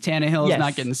it means Tannehill is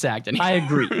not getting sacked anymore. I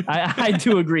agree. I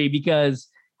do agree, because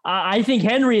I think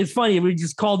Henry is funny. We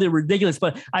just called it ridiculous,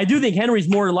 but I do think Henry's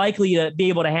more likely to be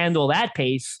able to handle that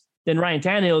pace than Ryan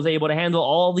Tannehill is able to handle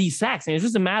all these sacks. And it's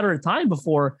just a matter of time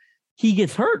before he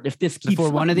gets hurt. If this keeps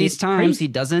one of these times he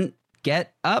doesn't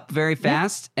get up very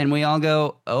fast, and we all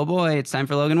go, oh boy, it's time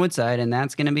for Logan Woodside, and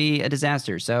that's going to be a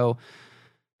disaster. So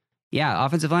yeah,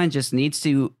 offensive line just needs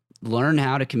to learn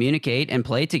how to communicate and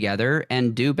play together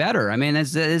and do better. I mean,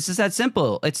 it's just that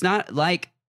simple. It's not like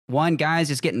one guy's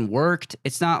just getting worked.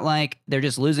 It's not like they're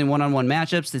just losing one-on-one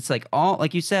matchups. It's like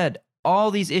like you said,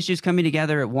 all these issues coming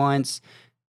together at once.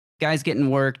 guys getting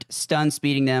worked, stunts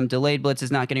beating them, delayed blitz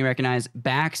is not getting recognized,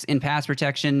 backs in pass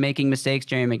protection making mistakes.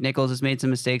 Jerry McNichols has made some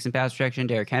mistakes in pass protection.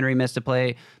 Derrick Henry missed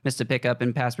a pickup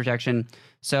in pass protection.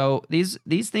 So these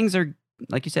things are,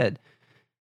 like you said,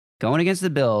 going against the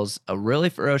Bills, a really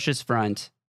ferocious front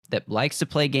that likes to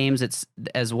play games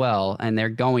as well, and they're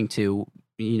going to.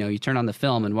 You turn on the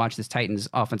film and watch this Titans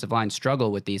offensive line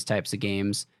struggle with these types of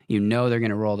games. They're going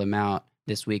to roll them out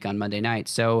this week on Monday night.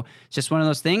 So it's just one of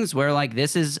those things where, like,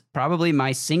 this is probably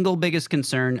my single biggest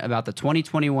concern about the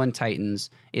 2021 Titans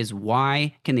is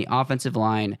why can the offensive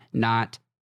line not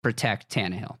protect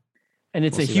Tannehill? And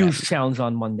it's a huge challenge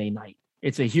on Monday night.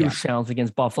 It's a huge challenge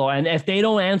against Buffalo. And if they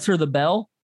don't answer the bell,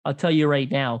 I'll tell you right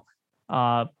now,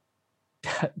 they're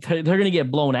going to get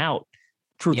blown out,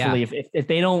 truthfully. Yeah. If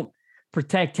they don't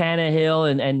protect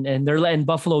Tannehill and they're letting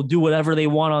Buffalo do whatever they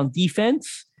want on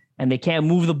defense and they can't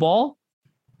move the ball,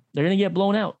 they're going to get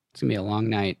blown out. It's going to be a long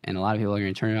night and a lot of people are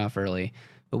going to turn it off early.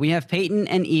 But we have Peyton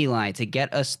and Eli to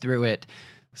get us through it.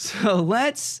 So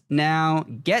let's now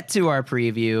get to our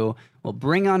preview. We'll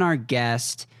bring on our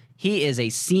guest. He is a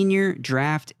senior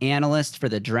draft analyst for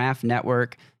the Draft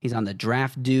Network. He's on the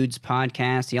Draft Dudes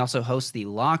podcast. He also hosts the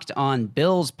Locked On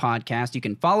Bills podcast. You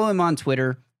can follow him on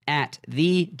Twitter at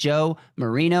the Joe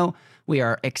Marino. We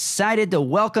are excited to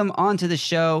welcome onto the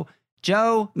show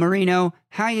Joe Marino.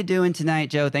 How you doing tonight,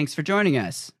 Joe? Thanks for joining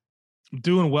us. I'm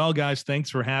doing well, guys. Thanks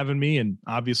for having me, and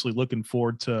obviously looking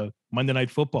forward to Monday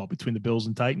Night Football between the Bills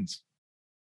and Titans.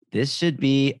 This should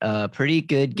be a pretty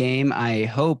good game, I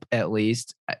hope, at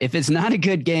least. If it's not a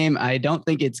good game, I don't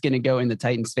think it's going to go in the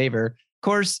Titans' favor. Of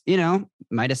course,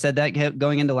 might have said that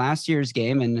going into last year's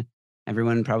game, and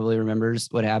everyone probably remembers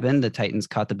what happened. The Titans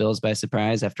caught the Bills by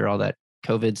surprise after all that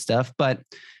COVID stuff. But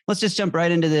let's just jump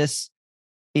right into this.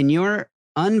 In your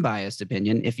unbiased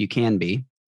opinion, if you can be,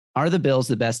 are the Bills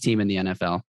the best team in the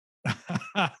NFL?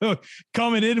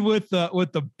 Coming in with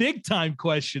the big time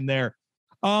question there.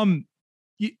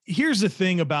 Here's the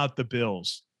thing about the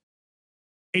Bills.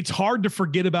 It's hard to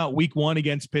forget about week 1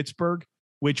 against Pittsburgh,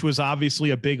 which was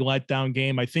obviously a big letdown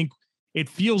game. I think it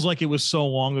feels like it was so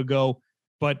long ago,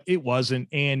 but it wasn't.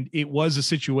 And it was a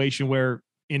situation where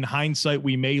in hindsight,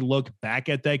 we may look back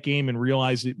at that game and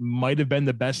realize it might have been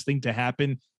the best thing to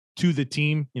happen to the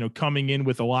team, coming in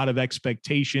with a lot of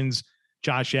expectations.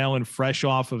 Josh Allen, fresh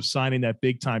off of signing that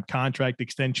big time contract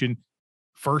extension,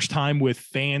 first time with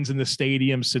fans in the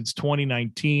stadium since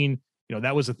 2019.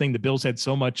 That was the thing. The Bills had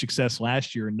so much success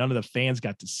last year and none of the fans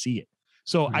got to see it.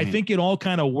 So I think it all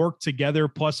kind of worked together,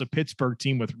 plus a Pittsburgh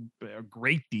team with a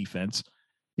great defense.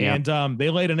 Yeah. And they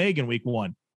laid an egg in week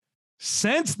 1.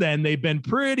 Since then, they've been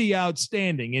pretty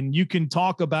outstanding. And you can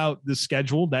talk about the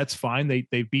schedule. That's fine.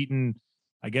 They've beaten,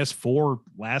 I guess, 4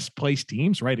 last place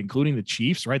teams, right? Including the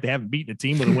Chiefs, right? They haven't beaten a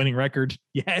team with a winning record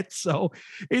yet. So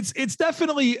it's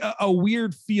definitely a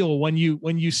weird feel when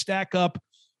you stack up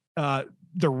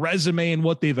the resume and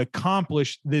what they've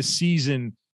accomplished this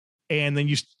season. And then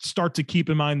you start to keep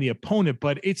in mind the opponent,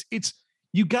 but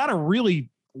you got to really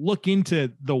look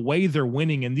into the way they're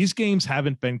winning. And these games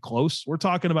haven't been close. We're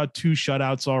talking about 2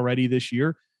 shutouts already this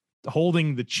year,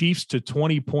 holding the Chiefs to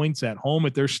 20 points at home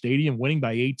at their stadium, winning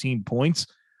by 18 points.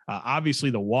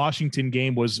 Obviously the Washington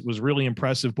game was really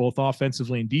impressive, both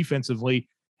offensively and defensively.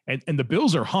 And the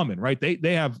Bills are humming, right?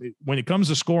 They have, when it comes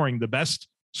to scoring, the best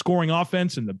scoring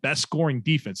offense and the best scoring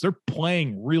defense. They're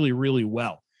playing really, really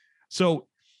well. So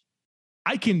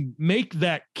I can make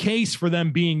that case for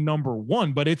them being number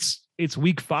 1, but it's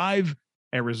week 5.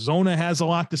 Arizona has a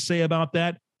lot to say about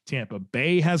that. Tampa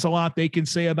Bay has a lot they can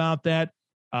say about that.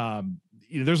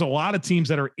 There's a lot of teams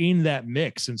that are in that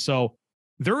mix. And so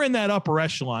they're in that upper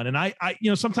echelon. And I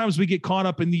sometimes we get caught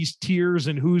up in these tiers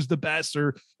and who's the best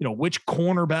or, which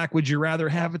cornerback would you rather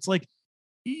have? It's like,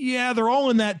 yeah, they're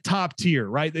all in that top tier,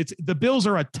 right? The Bills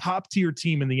are a top tier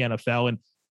team in the NFL. And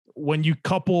when you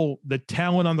couple the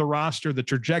talent on the roster, the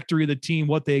trajectory of the team,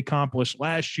 what they accomplished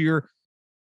last year,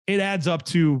 it adds up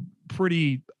to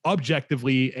pretty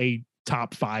objectively a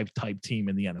top 5 type team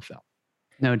in the NFL.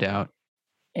 No doubt.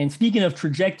 And speaking of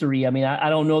trajectory, I mean, I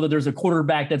don't know that there's a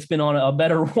quarterback that's been on a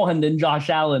better one than Josh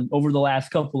Allen over the last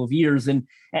couple of years. And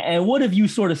what have you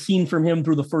sort of seen from him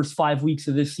through the first 5 weeks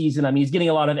of this season? I mean, he's getting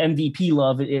a lot of MVP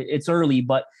love. It's early,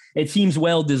 but it seems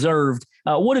well-deserved.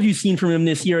 What have you seen from him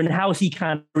this year, and how has he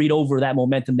kind of carried over that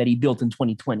momentum that he built in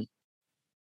 2020?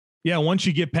 Yeah, once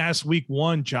you get past week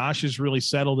 1, Josh has really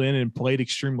settled in and played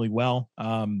extremely well.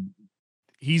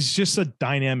 He's just a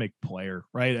dynamic player,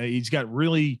 right? He's got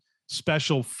really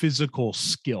special physical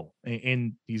skill,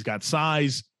 and he's got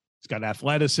size, he's got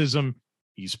athleticism,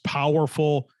 he's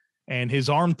powerful. and his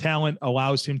arm talent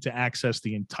allows him to access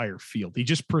the entire field. He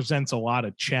just presents a lot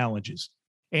of challenges.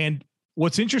 And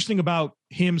what's interesting about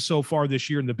him so far this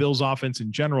year in the Bills offense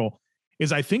in general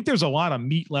is I think there's a lot of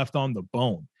meat left on the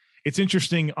bone. It's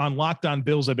interesting on Locked On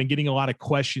Bills. I've been getting a lot of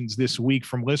questions this week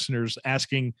from listeners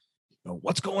asking,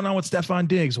 what's going on with Stephon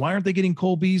Diggs? Why aren't they getting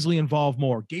Cole Beasley involved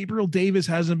more? Gabriel Davis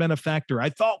hasn't been a factor. I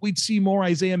thought we'd see more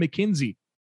Isaiah McKenzie.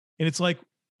 And it's like,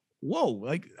 whoa,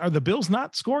 like, are the Bills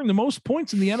not scoring the most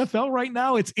points in the NFL right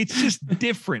now? It's just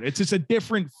different. It's just a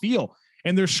different feel.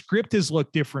 And their script has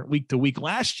looked different week to week.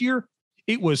 Last year,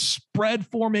 it was spread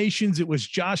formations. It was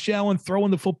Josh Allen throwing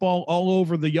the football all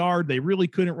over the yard. They really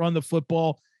couldn't run the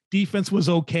football. Defense was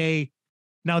okay.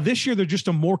 Now this year, they're just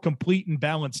a more complete and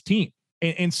balanced team.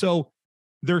 And so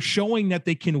they're showing that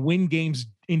they can win games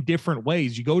in different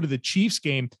ways. You go to the Chiefs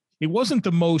game, it wasn't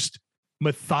the most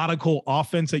methodical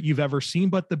offense that you've ever seen,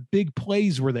 but the big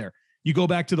plays were there. You go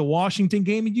back to the Washington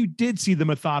game and you did see the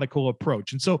methodical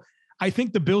approach. And so I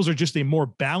think the Bills are just a more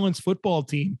balanced football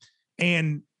team,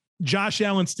 and Josh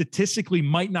Allen statistically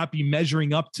might not be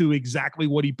measuring up to exactly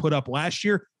what he put up last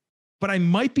year, but I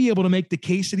might be able to make the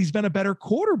case that he's been a better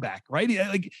quarterback, right?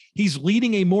 Like he's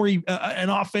leading a more an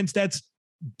offense that's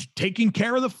taking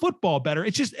care of the football better.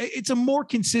 It's a more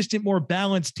consistent, more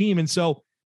balanced team. And so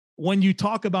when you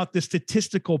talk about the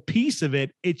statistical piece of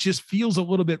it, it just feels a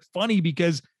little bit funny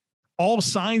because all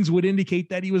signs would indicate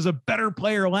that he was a better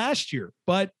player last year,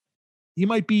 but he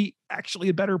might be actually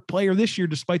a better player this year,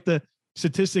 despite the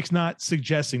statistics not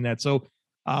suggesting that. So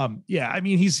yeah, I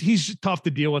mean, he's tough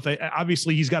to deal with.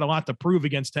 Obviously he's got a lot to prove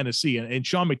against Tennessee, and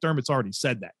Sean McDermott's already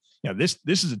said that.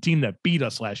 This is a team that beat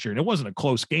us last year, and it wasn't a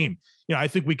close game. I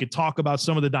think we could talk about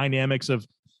some of the dynamics of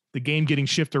the game getting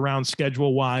shifted around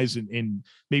schedule wise, and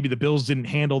maybe the Bills didn't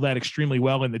handle that extremely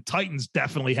well. And the Titans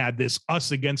definitely had this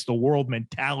us against the world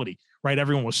mentality, right?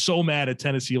 Everyone was so mad at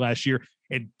Tennessee last year,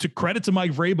 and to credit to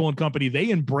Mike Vrabel and company, they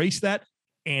embraced that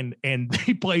and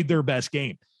they played their best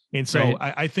game. And so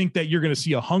right. I think that you're going to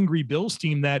see a hungry Bills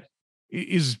team that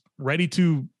is ready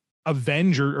to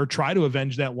avenge or try to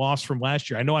avenge that loss from last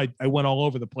year. I know I went all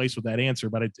over the place with that answer,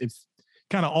 but it's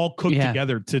kind of all cooked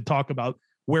together to talk about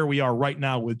where we are right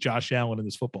now with Josh Allen and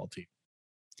this football team.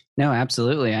 No,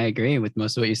 absolutely. I agree with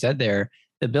most of what you said there.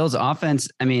 The Bills offense,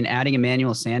 I mean, adding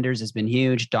Emmanuel Sanders has been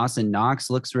huge. Dawson Knox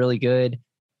looks really good.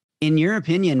 In your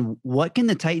opinion, what can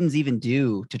the Titans even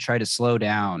do to try to slow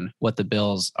down what the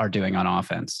Bills are doing on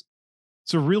offense?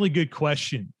 It's a really good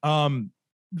question.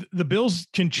 The Bills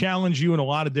can challenge you in a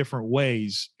lot of different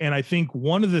ways. And I think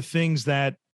one of the things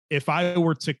that if I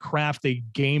were to craft a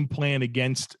game plan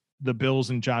against the Bills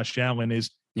and Josh Allen is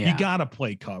you got to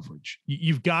play coverage.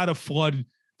 You've got to flood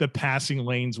the passing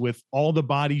lanes with all the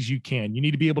bodies you can. You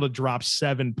need to be able to drop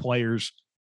 7 players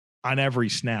on every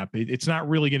snap. It's not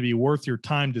really going to be worth your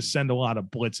time to send a lot of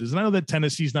blitzes. And I know that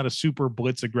Tennessee's not a super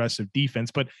blitz aggressive defense,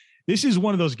 but this is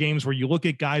one of those games where you look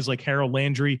at guys like Harold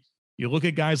Landry, you look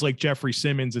at guys like Jeffrey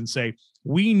Simmons and say,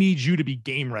 we need you to be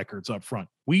game records up front.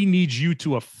 We need you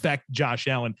to affect Josh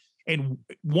Allen. And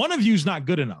one of you is not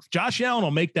good enough. Josh Allen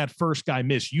will make that first guy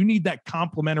miss. You need that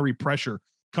complementary pressure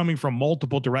coming from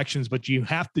multiple directions, but you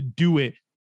have to do it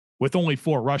with only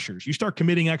 4 rushers. You start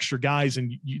committing extra guys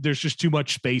and there's just too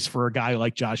much space for a guy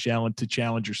like Josh Allen to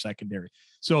challenge your secondary.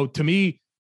 So to me,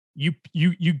 you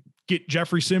get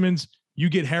Jeffrey Simmons, you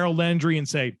get Harold Landry and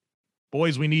say,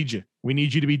 boys, we need you. We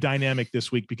need you to be dynamic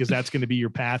this week because that's going to be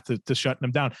your path to shutting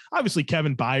them down. Obviously,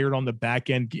 Kevin Byard on the back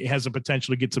end has the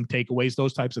potential to get some takeaways,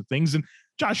 those types of things. And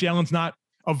Josh Allen's not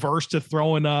averse to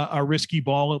throwing a risky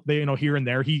ball, here and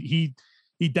there. He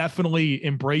definitely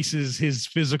embraces his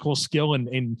physical skill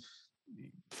and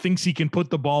thinks he can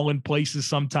put the ball in places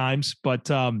sometimes.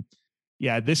 But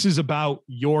this is about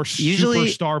your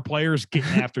superstar players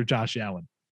getting after Josh Allen.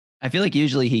 I feel like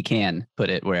usually he can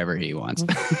put it wherever he wants.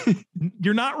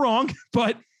 You're not wrong,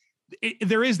 but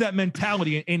there is that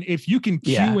mentality. And if you can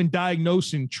cue and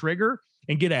diagnose and trigger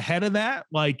and get ahead of that,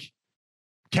 like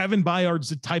Kevin Byard's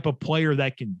the type of player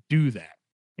that can do that.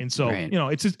 And so,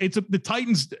 the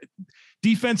Titans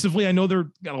defensively, I know they're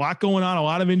got a lot going on, a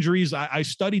lot of injuries. I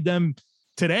studied them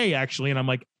today actually. And I'm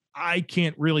like, I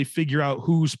can't really figure out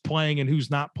who's playing and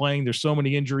who's not playing. There's so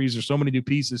many injuries. There's so many new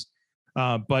pieces.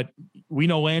 But we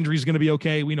know Landry's going to be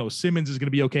okay. We know Simmons is going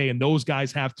to be okay. And those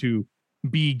guys have to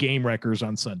be game wreckers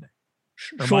on Sunday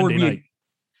or Monday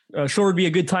night. Sure would be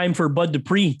a good time for Bud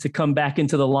Dupree to come back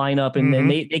into the lineup. And then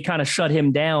they kind of shut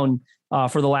him down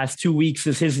for the last 2 weeks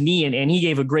is his knee. And he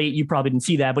gave a great, you probably didn't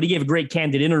see that, but he gave a great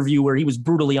candid interview where he was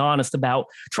brutally honest about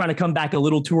trying to come back a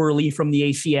little too early from the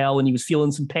ACL and he was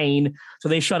feeling some pain. So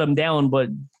they shut him down. But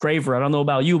Graver, I don't know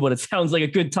about you, but it sounds like a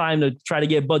good time to try to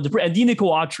get Bud Dupree. And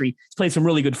Denico Autry has played some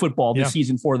really good football this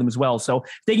season for them as well. So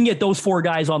if they can get those 4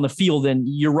 guys on the field and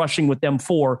you're rushing with them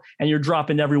 4 and you're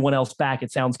dropping everyone else back,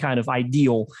 it sounds kind of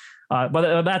ideal.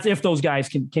 But that's if those guys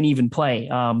can even play.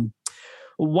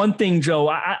 One thing, Joe,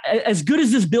 as good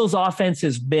as this Bills offense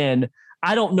has been,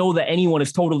 I don't know that anyone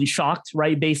is totally shocked,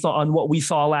 right? Based on what we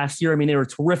saw last year. I mean, they were a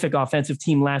terrific offensive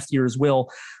team last year as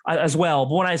well. But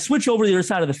when I switch over to the other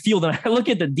side of the field and I look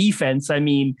at the defense, I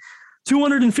mean,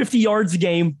 250 yards a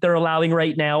game they're allowing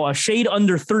right now, a shade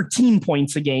under 13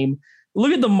 points a game.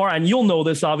 Look at the and you'll know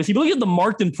this obviously, but look at the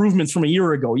marked improvements from a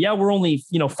year ago. Yeah, we're only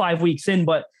 5 weeks in,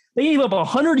 but they gave up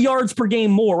 100 yards per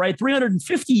game more, right?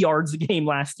 350 yards a game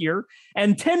last year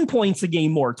and 10 points a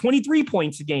game more, 23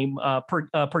 points a game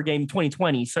per game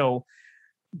 2020. So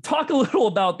talk a little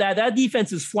about that. That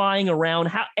defense is flying around.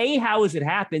 How has it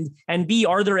happened? And B,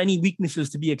 are there any weaknesses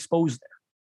to be exposed there?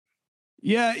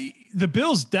 Yeah, the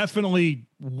Bills definitely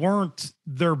weren't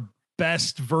their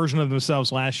best version of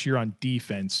themselves last year on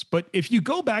defense. But if you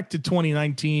go back to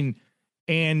 2019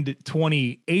 and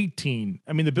 2018,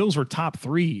 I mean, the Bills were top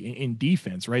 3 in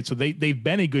defense, right? So they've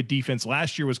been a good defense.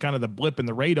 Last year was kind of the blip in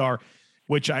the radar,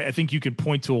 which I think you could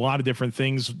point to a lot of different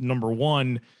things. Number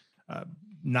one,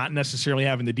 not necessarily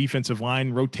having the defensive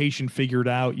line rotation figured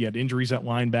out. You had injuries at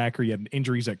linebacker, you had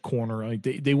injuries at corner. Like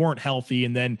they weren't healthy.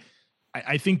 And then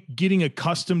I think getting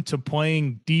accustomed to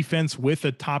playing defense with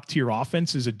a top tier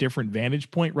offense is a different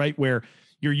vantage point, right? Where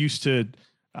you're used to,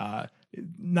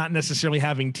 not necessarily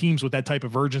having teams with that type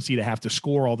of urgency to have to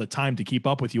score all the time to keep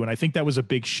up with you. And I think that was a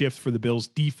big shift for the Bills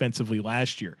defensively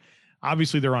last year.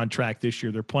 Obviously they're on track this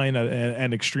year. They're playing at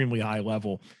an extremely high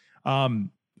level.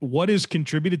 What has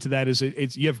contributed to that is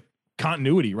you have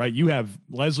continuity, right? You have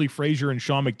Leslie Frazier and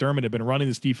Sean McDermott have been running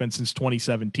this defense since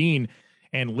 2017.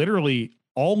 And literally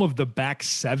all of the back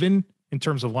 7 in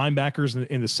terms of linebackers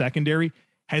in the secondary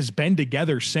has been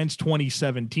together since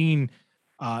 2017,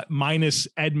 minus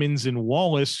Edmonds and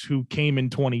Wallace, who came in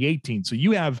 2018. So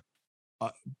you have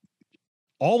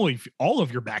all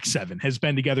of your back 7 has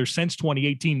been together since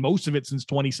 2018, most of it since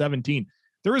 2017.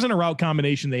 There isn't a route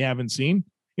combination they haven't seen.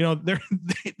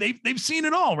 They've seen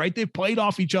it all, right? They've played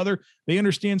off each other. They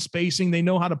understand spacing. They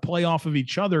know how to play off of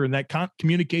each other, and that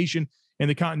communication and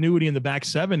the continuity in the back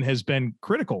 7 has been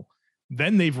critical.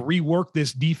 Then they've reworked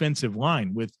this defensive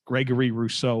line with Gregory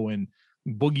Rousseau and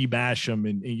Boogie Basham,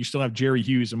 and you still have Jerry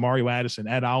Hughes and Mario Addison,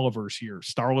 Ed Oliver's here,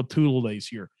 Starla Tudelay's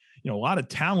here. A lot of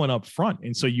talent up front.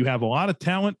 And so you have a lot of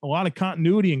talent, a lot of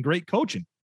continuity, and great coaching.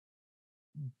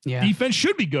 Yeah. Defense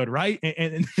should be good, right?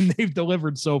 And they've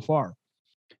delivered so far.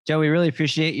 Joe, we really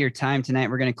appreciate your time tonight.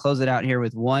 We're going to close it out here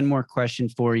with one more question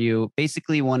for you.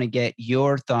 Basically, want to get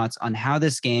your thoughts on how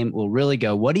this game will really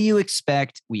go. What do you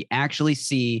expect we actually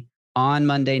see on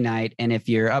Monday night? And if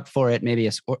you're up for it, maybe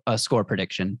a score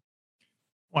prediction.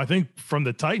 Well, I think from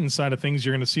the Titans side of things,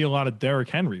 you're going to see a lot of Derrick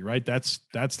Henry, right? That's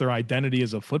their identity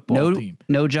as a football team.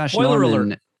 No Josh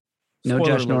Norman. No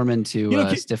Josh Norman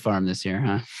to stiff arm this year,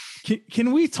 huh?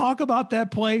 Can we talk about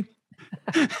that play?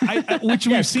 Which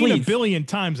we've seen a billion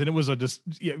times, and it was a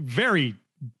very,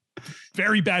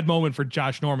 very bad moment for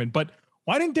Josh Norman. But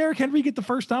why didn't Derrick Henry get the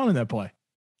first down in that play?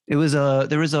 There was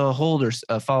a hold or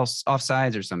a false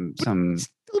offsides or some.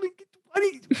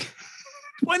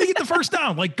 Why didn't he get the first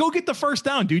down? Like, go get the first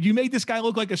down, dude. You made this guy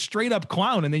look like a straight up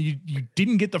clown, and then you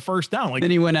didn't get the first down. Like,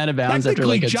 then he went out of bounds after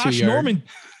like a Josh Norman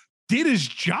did his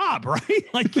job, right?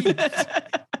 Like,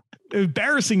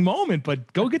 embarrassing moment,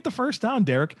 but go get the first down,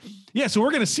 Derrick. Yeah, so we're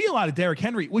going to see a lot of Derrick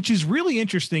Henry, which is really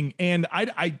interesting. And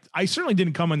I certainly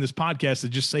didn't come on this podcast to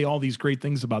just say all these great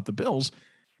things about the Bills,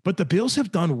 but the Bills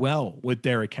have done well with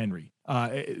Derrick Henry.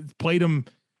 Played him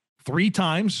 3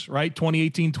 times, right?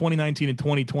 2018, 2019, and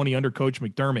 2020 under Coach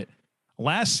McDermott.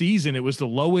 Last season, it was the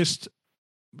lowest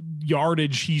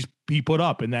yardage he put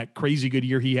up in that crazy good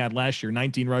year he had last year.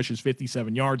 19 rushes,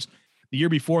 57 yards. The year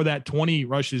before that, 20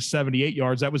 rushes, 78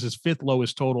 yards. That was his 5th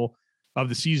lowest total of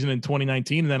the season in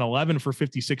 2019, and then 11 for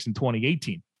 56 in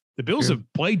 2018. The Bills have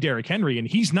played Derrick Henry, and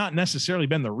he's not necessarily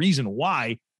been the reason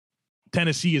why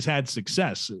Tennessee has had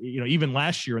success. Even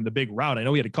last year in the big rout, I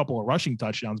know he had a couple of rushing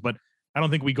touchdowns, but I don't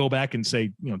think we go back and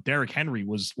say, Derrick Henry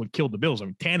was what killed the Bills. I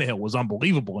mean, Tannehill was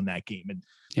unbelievable in that game, and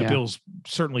the Bills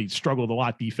certainly struggled a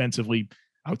lot defensively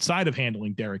outside of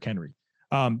handling Derrick Henry.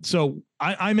 So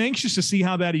I'm anxious to see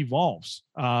how that evolves.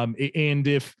 And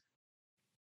if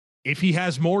he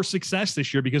has more success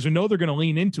this year, because we know they're going to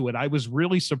lean into it. I was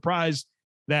really surprised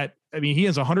that, I mean, he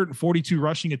has 142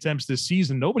 rushing attempts this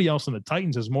season. Nobody else on the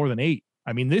Titans has more than 8.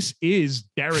 I mean, this is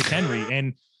Derrick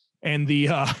Henry, and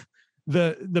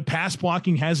the pass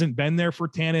blocking hasn't been there for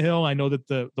Tannehill. I know that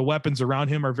the weapons around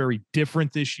him are very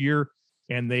different this year,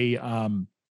 and they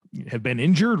have been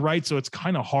injured, right? So it's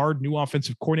kind of hard. New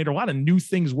offensive coordinator, a lot of new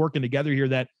things working together here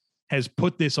that has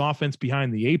put this offense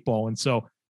behind the 8 ball. And so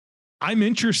I'm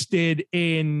interested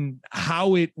in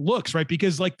how it looks, right?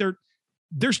 Because like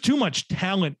there's too much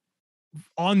talent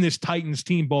on this Titans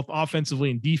team, both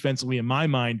offensively and defensively, in my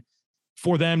mind,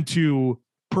 for them to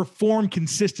perform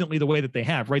consistently the way that they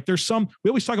have, right? We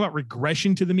always talk about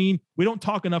regression to the mean. We don't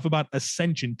talk enough about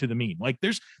ascension to the mean. Like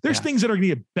there's things that are going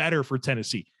to get better for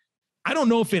Tennessee. I don't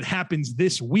know if it happens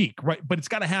this week, right? But it's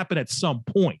got to happen at some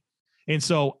point. And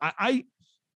so I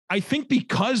think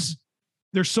because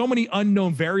there's so many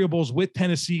unknown variables with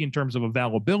Tennessee in terms of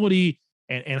availability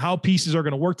and how pieces are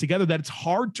going to work together, that it's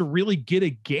hard to really get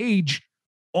a gauge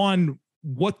on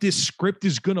what this script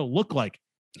is going to look like.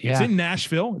 Yeah. It's in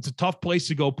Nashville. It's a tough place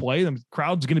to go play. The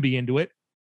crowd's going to be into it.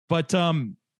 But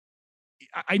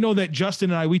I know that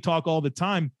Justin and we talk all the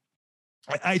time.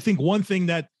 I think one thing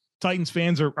that Titans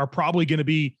fans are probably going to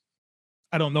be,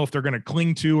 I don't know if they're going to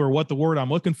cling to or what the word I'm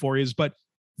looking for is, but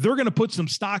they're going to put some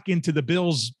stock into the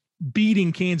Bills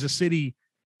beating Kansas City,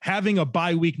 having a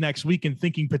bye week next week, and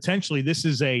thinking potentially this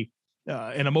is an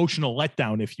emotional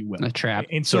letdown, if you will. A trap,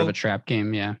 and sort of a trap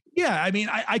game. Yeah. Yeah. I mean,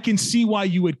 I can see why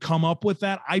you would come up with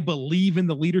that. I believe in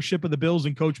the leadership of the Bills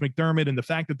and Coach McDermott and the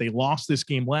fact that they lost this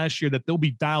game last year, that they'll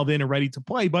be dialed in and ready to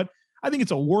play. But I think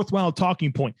it's a worthwhile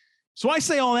talking point. So I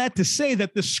say all that to say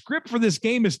that the script for this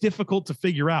game is difficult to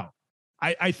figure out.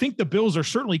 I think the Bills are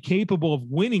certainly capable of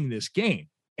winning this game.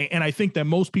 And I think that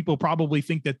most people probably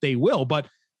think that they will. But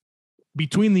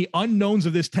between the unknowns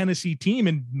of this Tennessee team,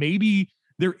 and maybe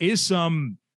there is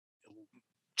some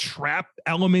trap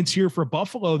elements here for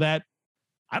Buffalo that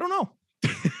I don't know.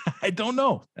 I don't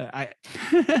know. I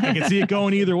can see it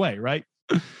going either way, right?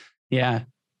 Yeah.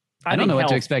 I don't know what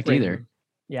to expect either.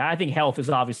 Yeah, I think health is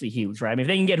obviously huge, right? I mean, if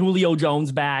they can get Julio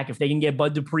Jones back, if they can get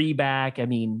Bud Dupree back, I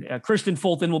mean, Christian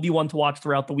Fulton will be one to watch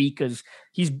throughout the week because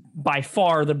he's by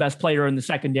far the best player in the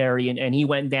secondary, and he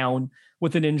went down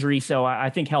with an injury. So I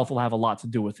think health will have a lot to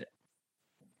do with it.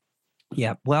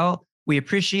 Yeah, well, we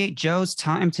appreciate Joe's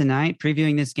time tonight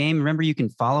previewing this game. Remember, you can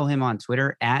follow him on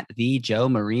Twitter at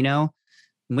 @TheJoeMarino.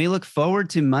 And we look forward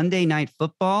to Monday Night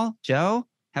Football. Joe,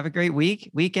 have a great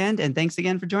weekend, and thanks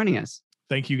again for joining us.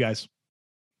 Thank you, guys.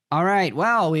 All right.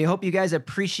 Well, we hope you guys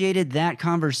appreciated that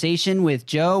conversation with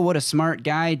Joe. What a smart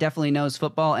guy. Definitely knows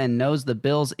football and knows the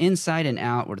Bills inside and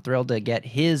out. We're thrilled to get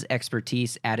his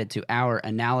expertise added to our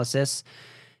analysis.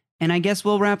 And I guess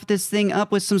we'll wrap this thing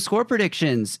up with some score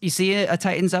predictions. You see a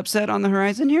Titans upset on the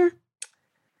horizon here?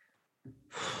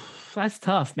 That's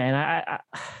tough, man.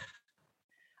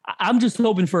 I'm just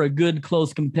hoping for a good,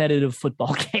 close, competitive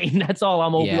football game. That's all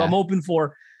I'm hoping. Yeah. I'm hoping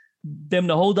for them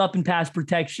to hold up in pass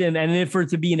protection, and then for it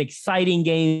to be an exciting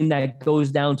game that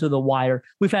goes down to the wire.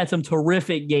 We've had some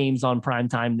terrific games on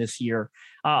primetime this year,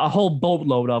 a whole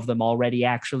boatload of them already,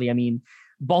 actually. I mean,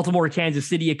 Baltimore, Kansas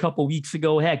City a couple weeks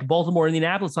ago. Heck, Baltimore,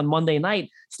 Indianapolis on Monday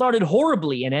night started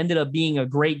horribly and ended up being a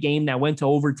great game that went to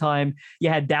overtime. You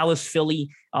had Dallas, Philly,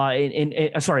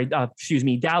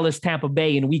 Dallas, Tampa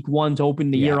Bay in week 1 to open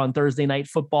the year on Thursday Night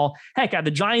Football. Heck, the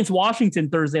Giants,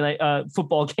 Washington Thursday night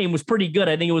football game was pretty good.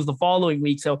 I think it was the following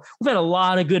week. So we've had a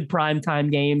lot of good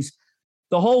primetime games.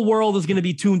 The whole world is going to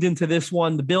be tuned into this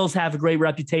one. The Bills have a great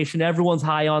reputation. Everyone's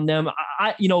high on them.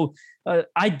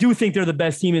 I do think they're the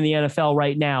best team in the NFL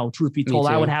right now, truth be told.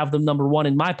 I would have them number 1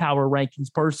 in my power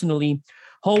rankings personally.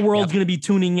 Whole world's going to be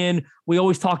tuning in. We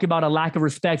always talk about a lack of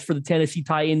respect for the Tennessee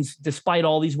Titans, despite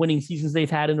all these winning seasons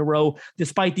they've had in a row,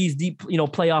 despite these deep,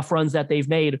 playoff runs that they've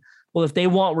made. Well, if they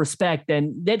want respect,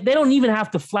 then they don't even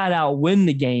have to flat out win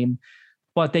the game,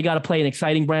 but they got to play an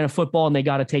exciting brand of football and they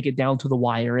got to take it down to the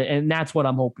wire. And that's what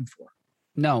I'm hoping for.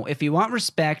 No, if you want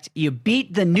respect, you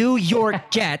beat the New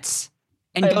York Jets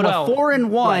and go to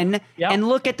 4-1 right. And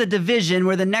look at the division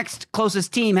where the next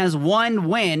closest team has 1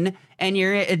 win and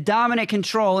you're at dominant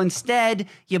control. Instead,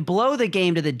 you blow the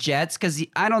game to the Jets because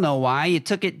I don't know why. You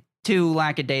took it too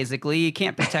lackadaisically. You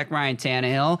can't protect Ryan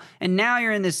Tannehill. And now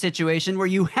you're in this situation where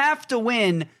you have to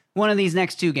win one of these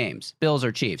next 2 games, Bills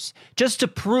or Chiefs, just to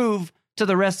prove to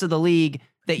the rest of the league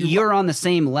that you're on the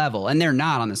same level. And they're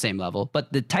not on the same level,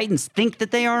 but the Titans think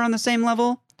that they are on the same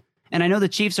level. And I know the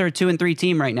Chiefs are a 2-3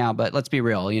 team right now, but let's be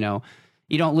real. You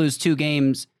don't lose 2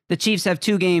 games. The Chiefs have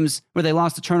 2 games where they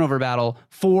lost the turnover battle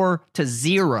 4-0.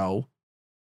 It's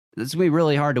going to be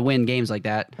really hard to win games like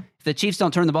that. If the Chiefs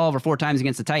don't turn the ball over 4 times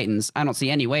against the Titans, I don't see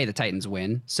any way the Titans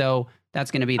win. So That's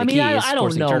going to be the key. I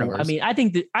don't know. Turnovers. I mean, I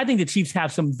think the Chiefs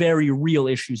have some very real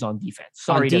issues on defense.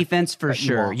 On defense, for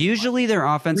sure. Usually their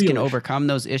offense can overcome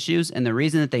those issues, and the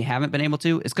reason that they haven't been able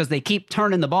to is because they keep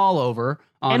turning the ball over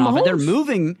on offense.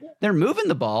 They're moving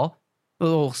the ball.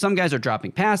 Well, some guys are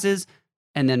dropping passes,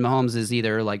 and then Mahomes is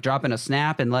either like dropping a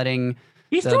snap and letting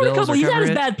he's thrown a couple. He's had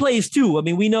his bad plays too. I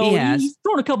mean, we know he's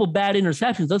thrown a couple bad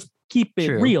interceptions. Let's keep it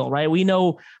real, right? We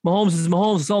know Mahomes is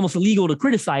Mahomes. It's almost illegal to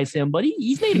criticize him, but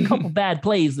he's made a couple bad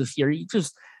plays this year. It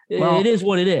is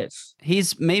what it is.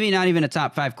 He's maybe not even a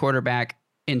top 5 quarterback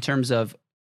in terms of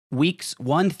weeks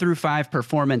 1 through 5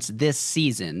 performance this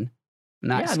season. I'm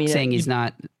not saying he's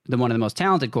not one of the most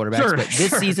talented quarterbacks, but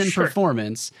this season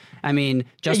performance. I mean,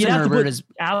 Justin Herbert is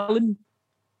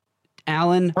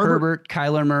Allen, Herbert,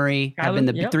 Kyler Murray have been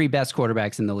the 3 best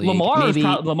quarterbacks in the league.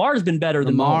 Lamar's been better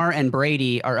than Lamar and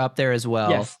Brady are up there as well.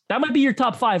 Yes, that might be your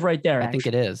top 5 right there. I think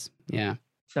it is. Yeah.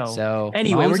 So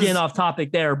anyway, we're getting off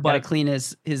topic there, but got to clean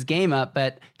his game up.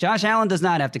 But Josh Allen does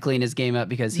not have to clean his game up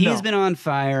because he's been on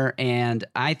fire, and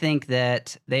I think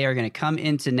that they are going to come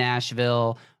into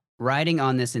Nashville riding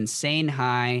on this insane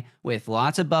high with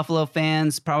lots of Buffalo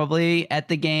fans probably at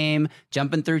the game,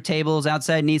 jumping through tables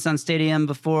outside Nissan Stadium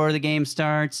before the game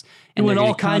starts. And doing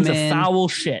all kinds of foul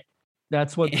shit.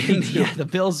 That's what the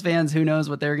Bills fans, who knows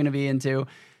what they're going to be into.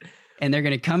 And they're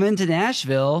going to come into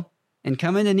Nashville and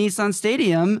come into Nissan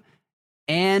Stadium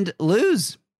and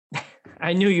lose.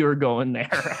 I knew you were going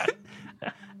there.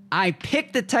 I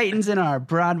picked the Titans in our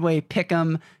Broadway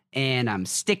pick'em, and I'm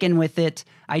sticking with it.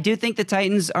 I do think the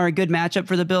Titans are a good matchup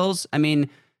for the Bills. I mean,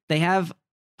 they have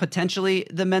potentially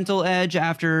the mental edge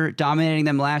after dominating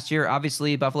them last year.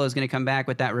 Obviously, Buffalo is going to come back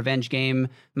with that revenge game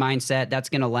mindset. That's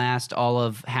going to last all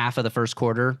of half of the first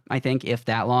quarter, I think, if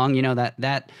that long. You know,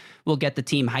 that will get the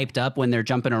team hyped up when they're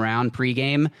jumping around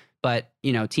pregame. But,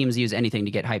 you know, teams use anything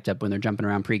to get hyped up when they're jumping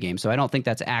around pregame. So I don't think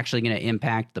that's actually going to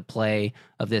impact the play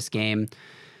of this game.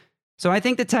 So I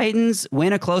think the Titans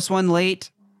win a close one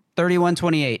late,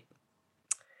 31-28.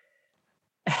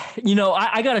 You know,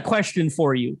 I got a question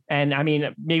for you. And I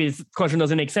mean, maybe this question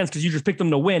doesn't make sense because you just picked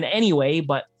them to win anyway,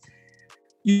 but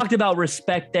you talked about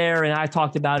respect there and I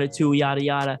talked about it too, yada,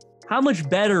 yada. How much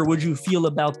better would you feel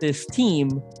about this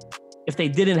team if they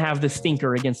didn't have the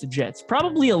stinker against the Jets?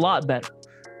 Probably a lot better.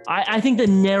 I think the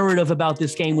narrative about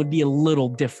this game would be a little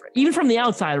different, even from the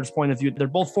outsider's point of view. They're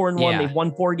both 4-1. Yeah. They've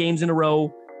won 4 games in a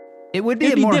row. It would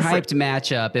be a more hyped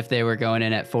matchup if they were going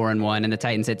in at 4-1 and the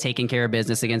Titans had taken care of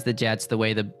business against the Jets the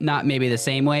way not maybe the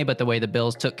same way, but the way the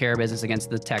Bills took care of business against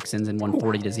the Texans and won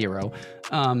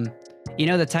 40-0. You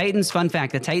know, the Titans, fun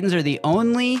fact, the Titans are the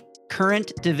only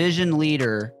current division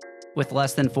leader with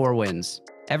less than 4 wins.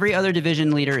 Every other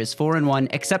division leader is 4-1,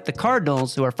 except the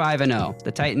Cardinals, who are 5-0.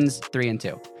 The Titans,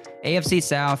 3-2. AFC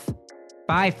South,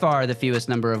 by far the fewest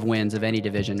number of wins of any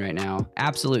division right now.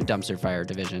 Absolute dumpster fire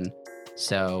division.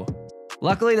 So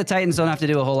luckily the Titans don't have to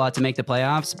do a whole lot to make the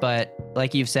playoffs, but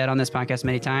like you've said on this podcast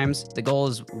many times, the goal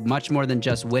is much more than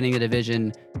just winning the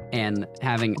division and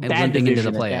limping into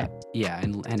the playoff. Yeah,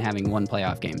 and having one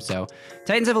playoff game. So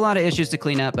Titans have a lot of issues to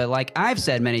clean up, but like I've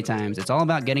said many times, it's all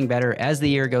about getting better as the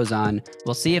year goes on.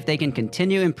 We'll see if they can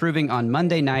continue improving on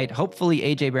Monday night. Hopefully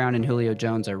AJ Brown and Julio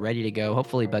Jones are ready to go.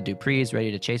 Hopefully Bud Dupree is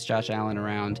ready to chase Josh Allen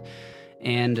around.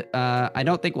 And I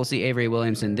don't think we'll see Avery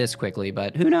Williamson this quickly,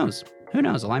 but who knows? Who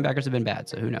knows? The linebackers have been bad,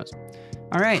 so who knows?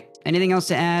 All right. Anything else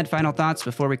to add? Final thoughts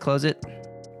before we close it?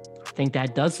 I think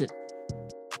that does it.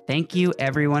 Thank you,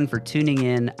 everyone, for tuning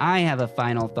in. I have a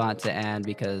final thought to add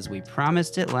because we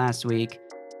promised it last week.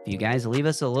 If you guys leave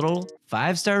us a little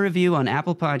 5-star review on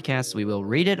Apple Podcasts, we will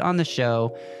read it on the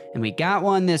show. And we got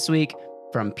one this week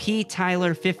from P.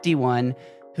 Tyler51,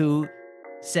 who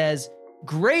says,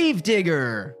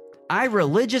 Gravedigger. I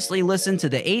religiously listened to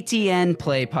the ATN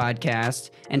Play podcast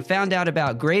and found out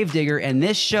about Gravedigger and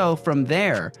this show from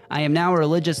there. I am now a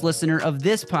religious listener of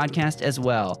this podcast as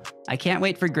well. I can't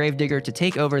wait for Gravedigger to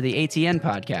take over the ATN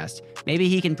podcast. Maybe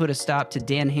he can put a stop to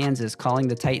Dan Hans's calling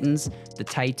the Titans the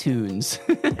Titoons.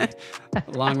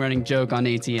 Long-running joke on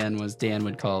ATN was Dan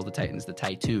would call the Titans the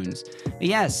Titoons. But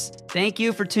yes, thank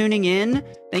you for tuning in.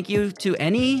 Thank you to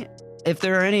if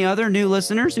there are any other new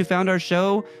listeners who found our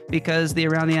show because the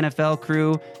Around the NFL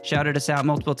crew shouted us out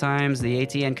multiple times. The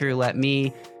ATN crew let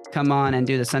me come on and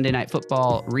do the Sunday Night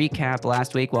Football recap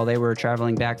last week while they were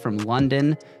traveling back from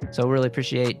London. So really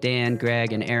appreciate Dan,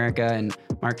 Greg, and Erica, and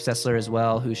Mark Sessler as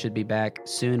well, who should be back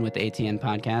soon with the ATN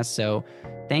podcast. So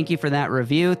thank you for that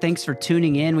review. Thanks for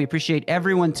tuning in. We appreciate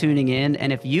everyone tuning in.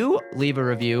 And if you leave a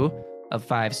review of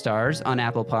 5 stars on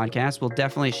Apple Podcasts, we'll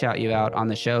definitely shout you out on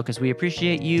the show because we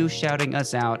appreciate you shouting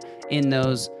us out in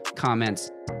those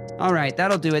comments All right,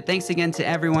 that'll do it. Thanks again to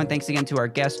everyone. Thanks again to our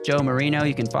guest, Joe Marino.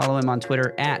 You can follow him on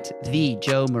Twitter at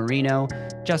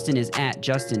 @TheJoeMarino. Justin is at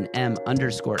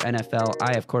JustinM_NFL.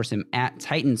 I, of course, am at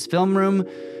Titans Film Room.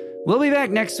 We'll be back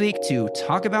next week to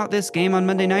talk about this game on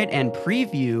Monday night and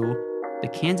preview the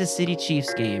Kansas City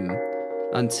Chiefs game.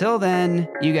 Until then,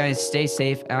 you guys stay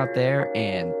safe out there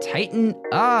and tighten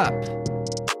up.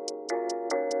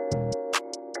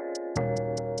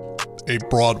 A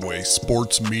Broadway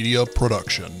Sports Media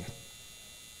production.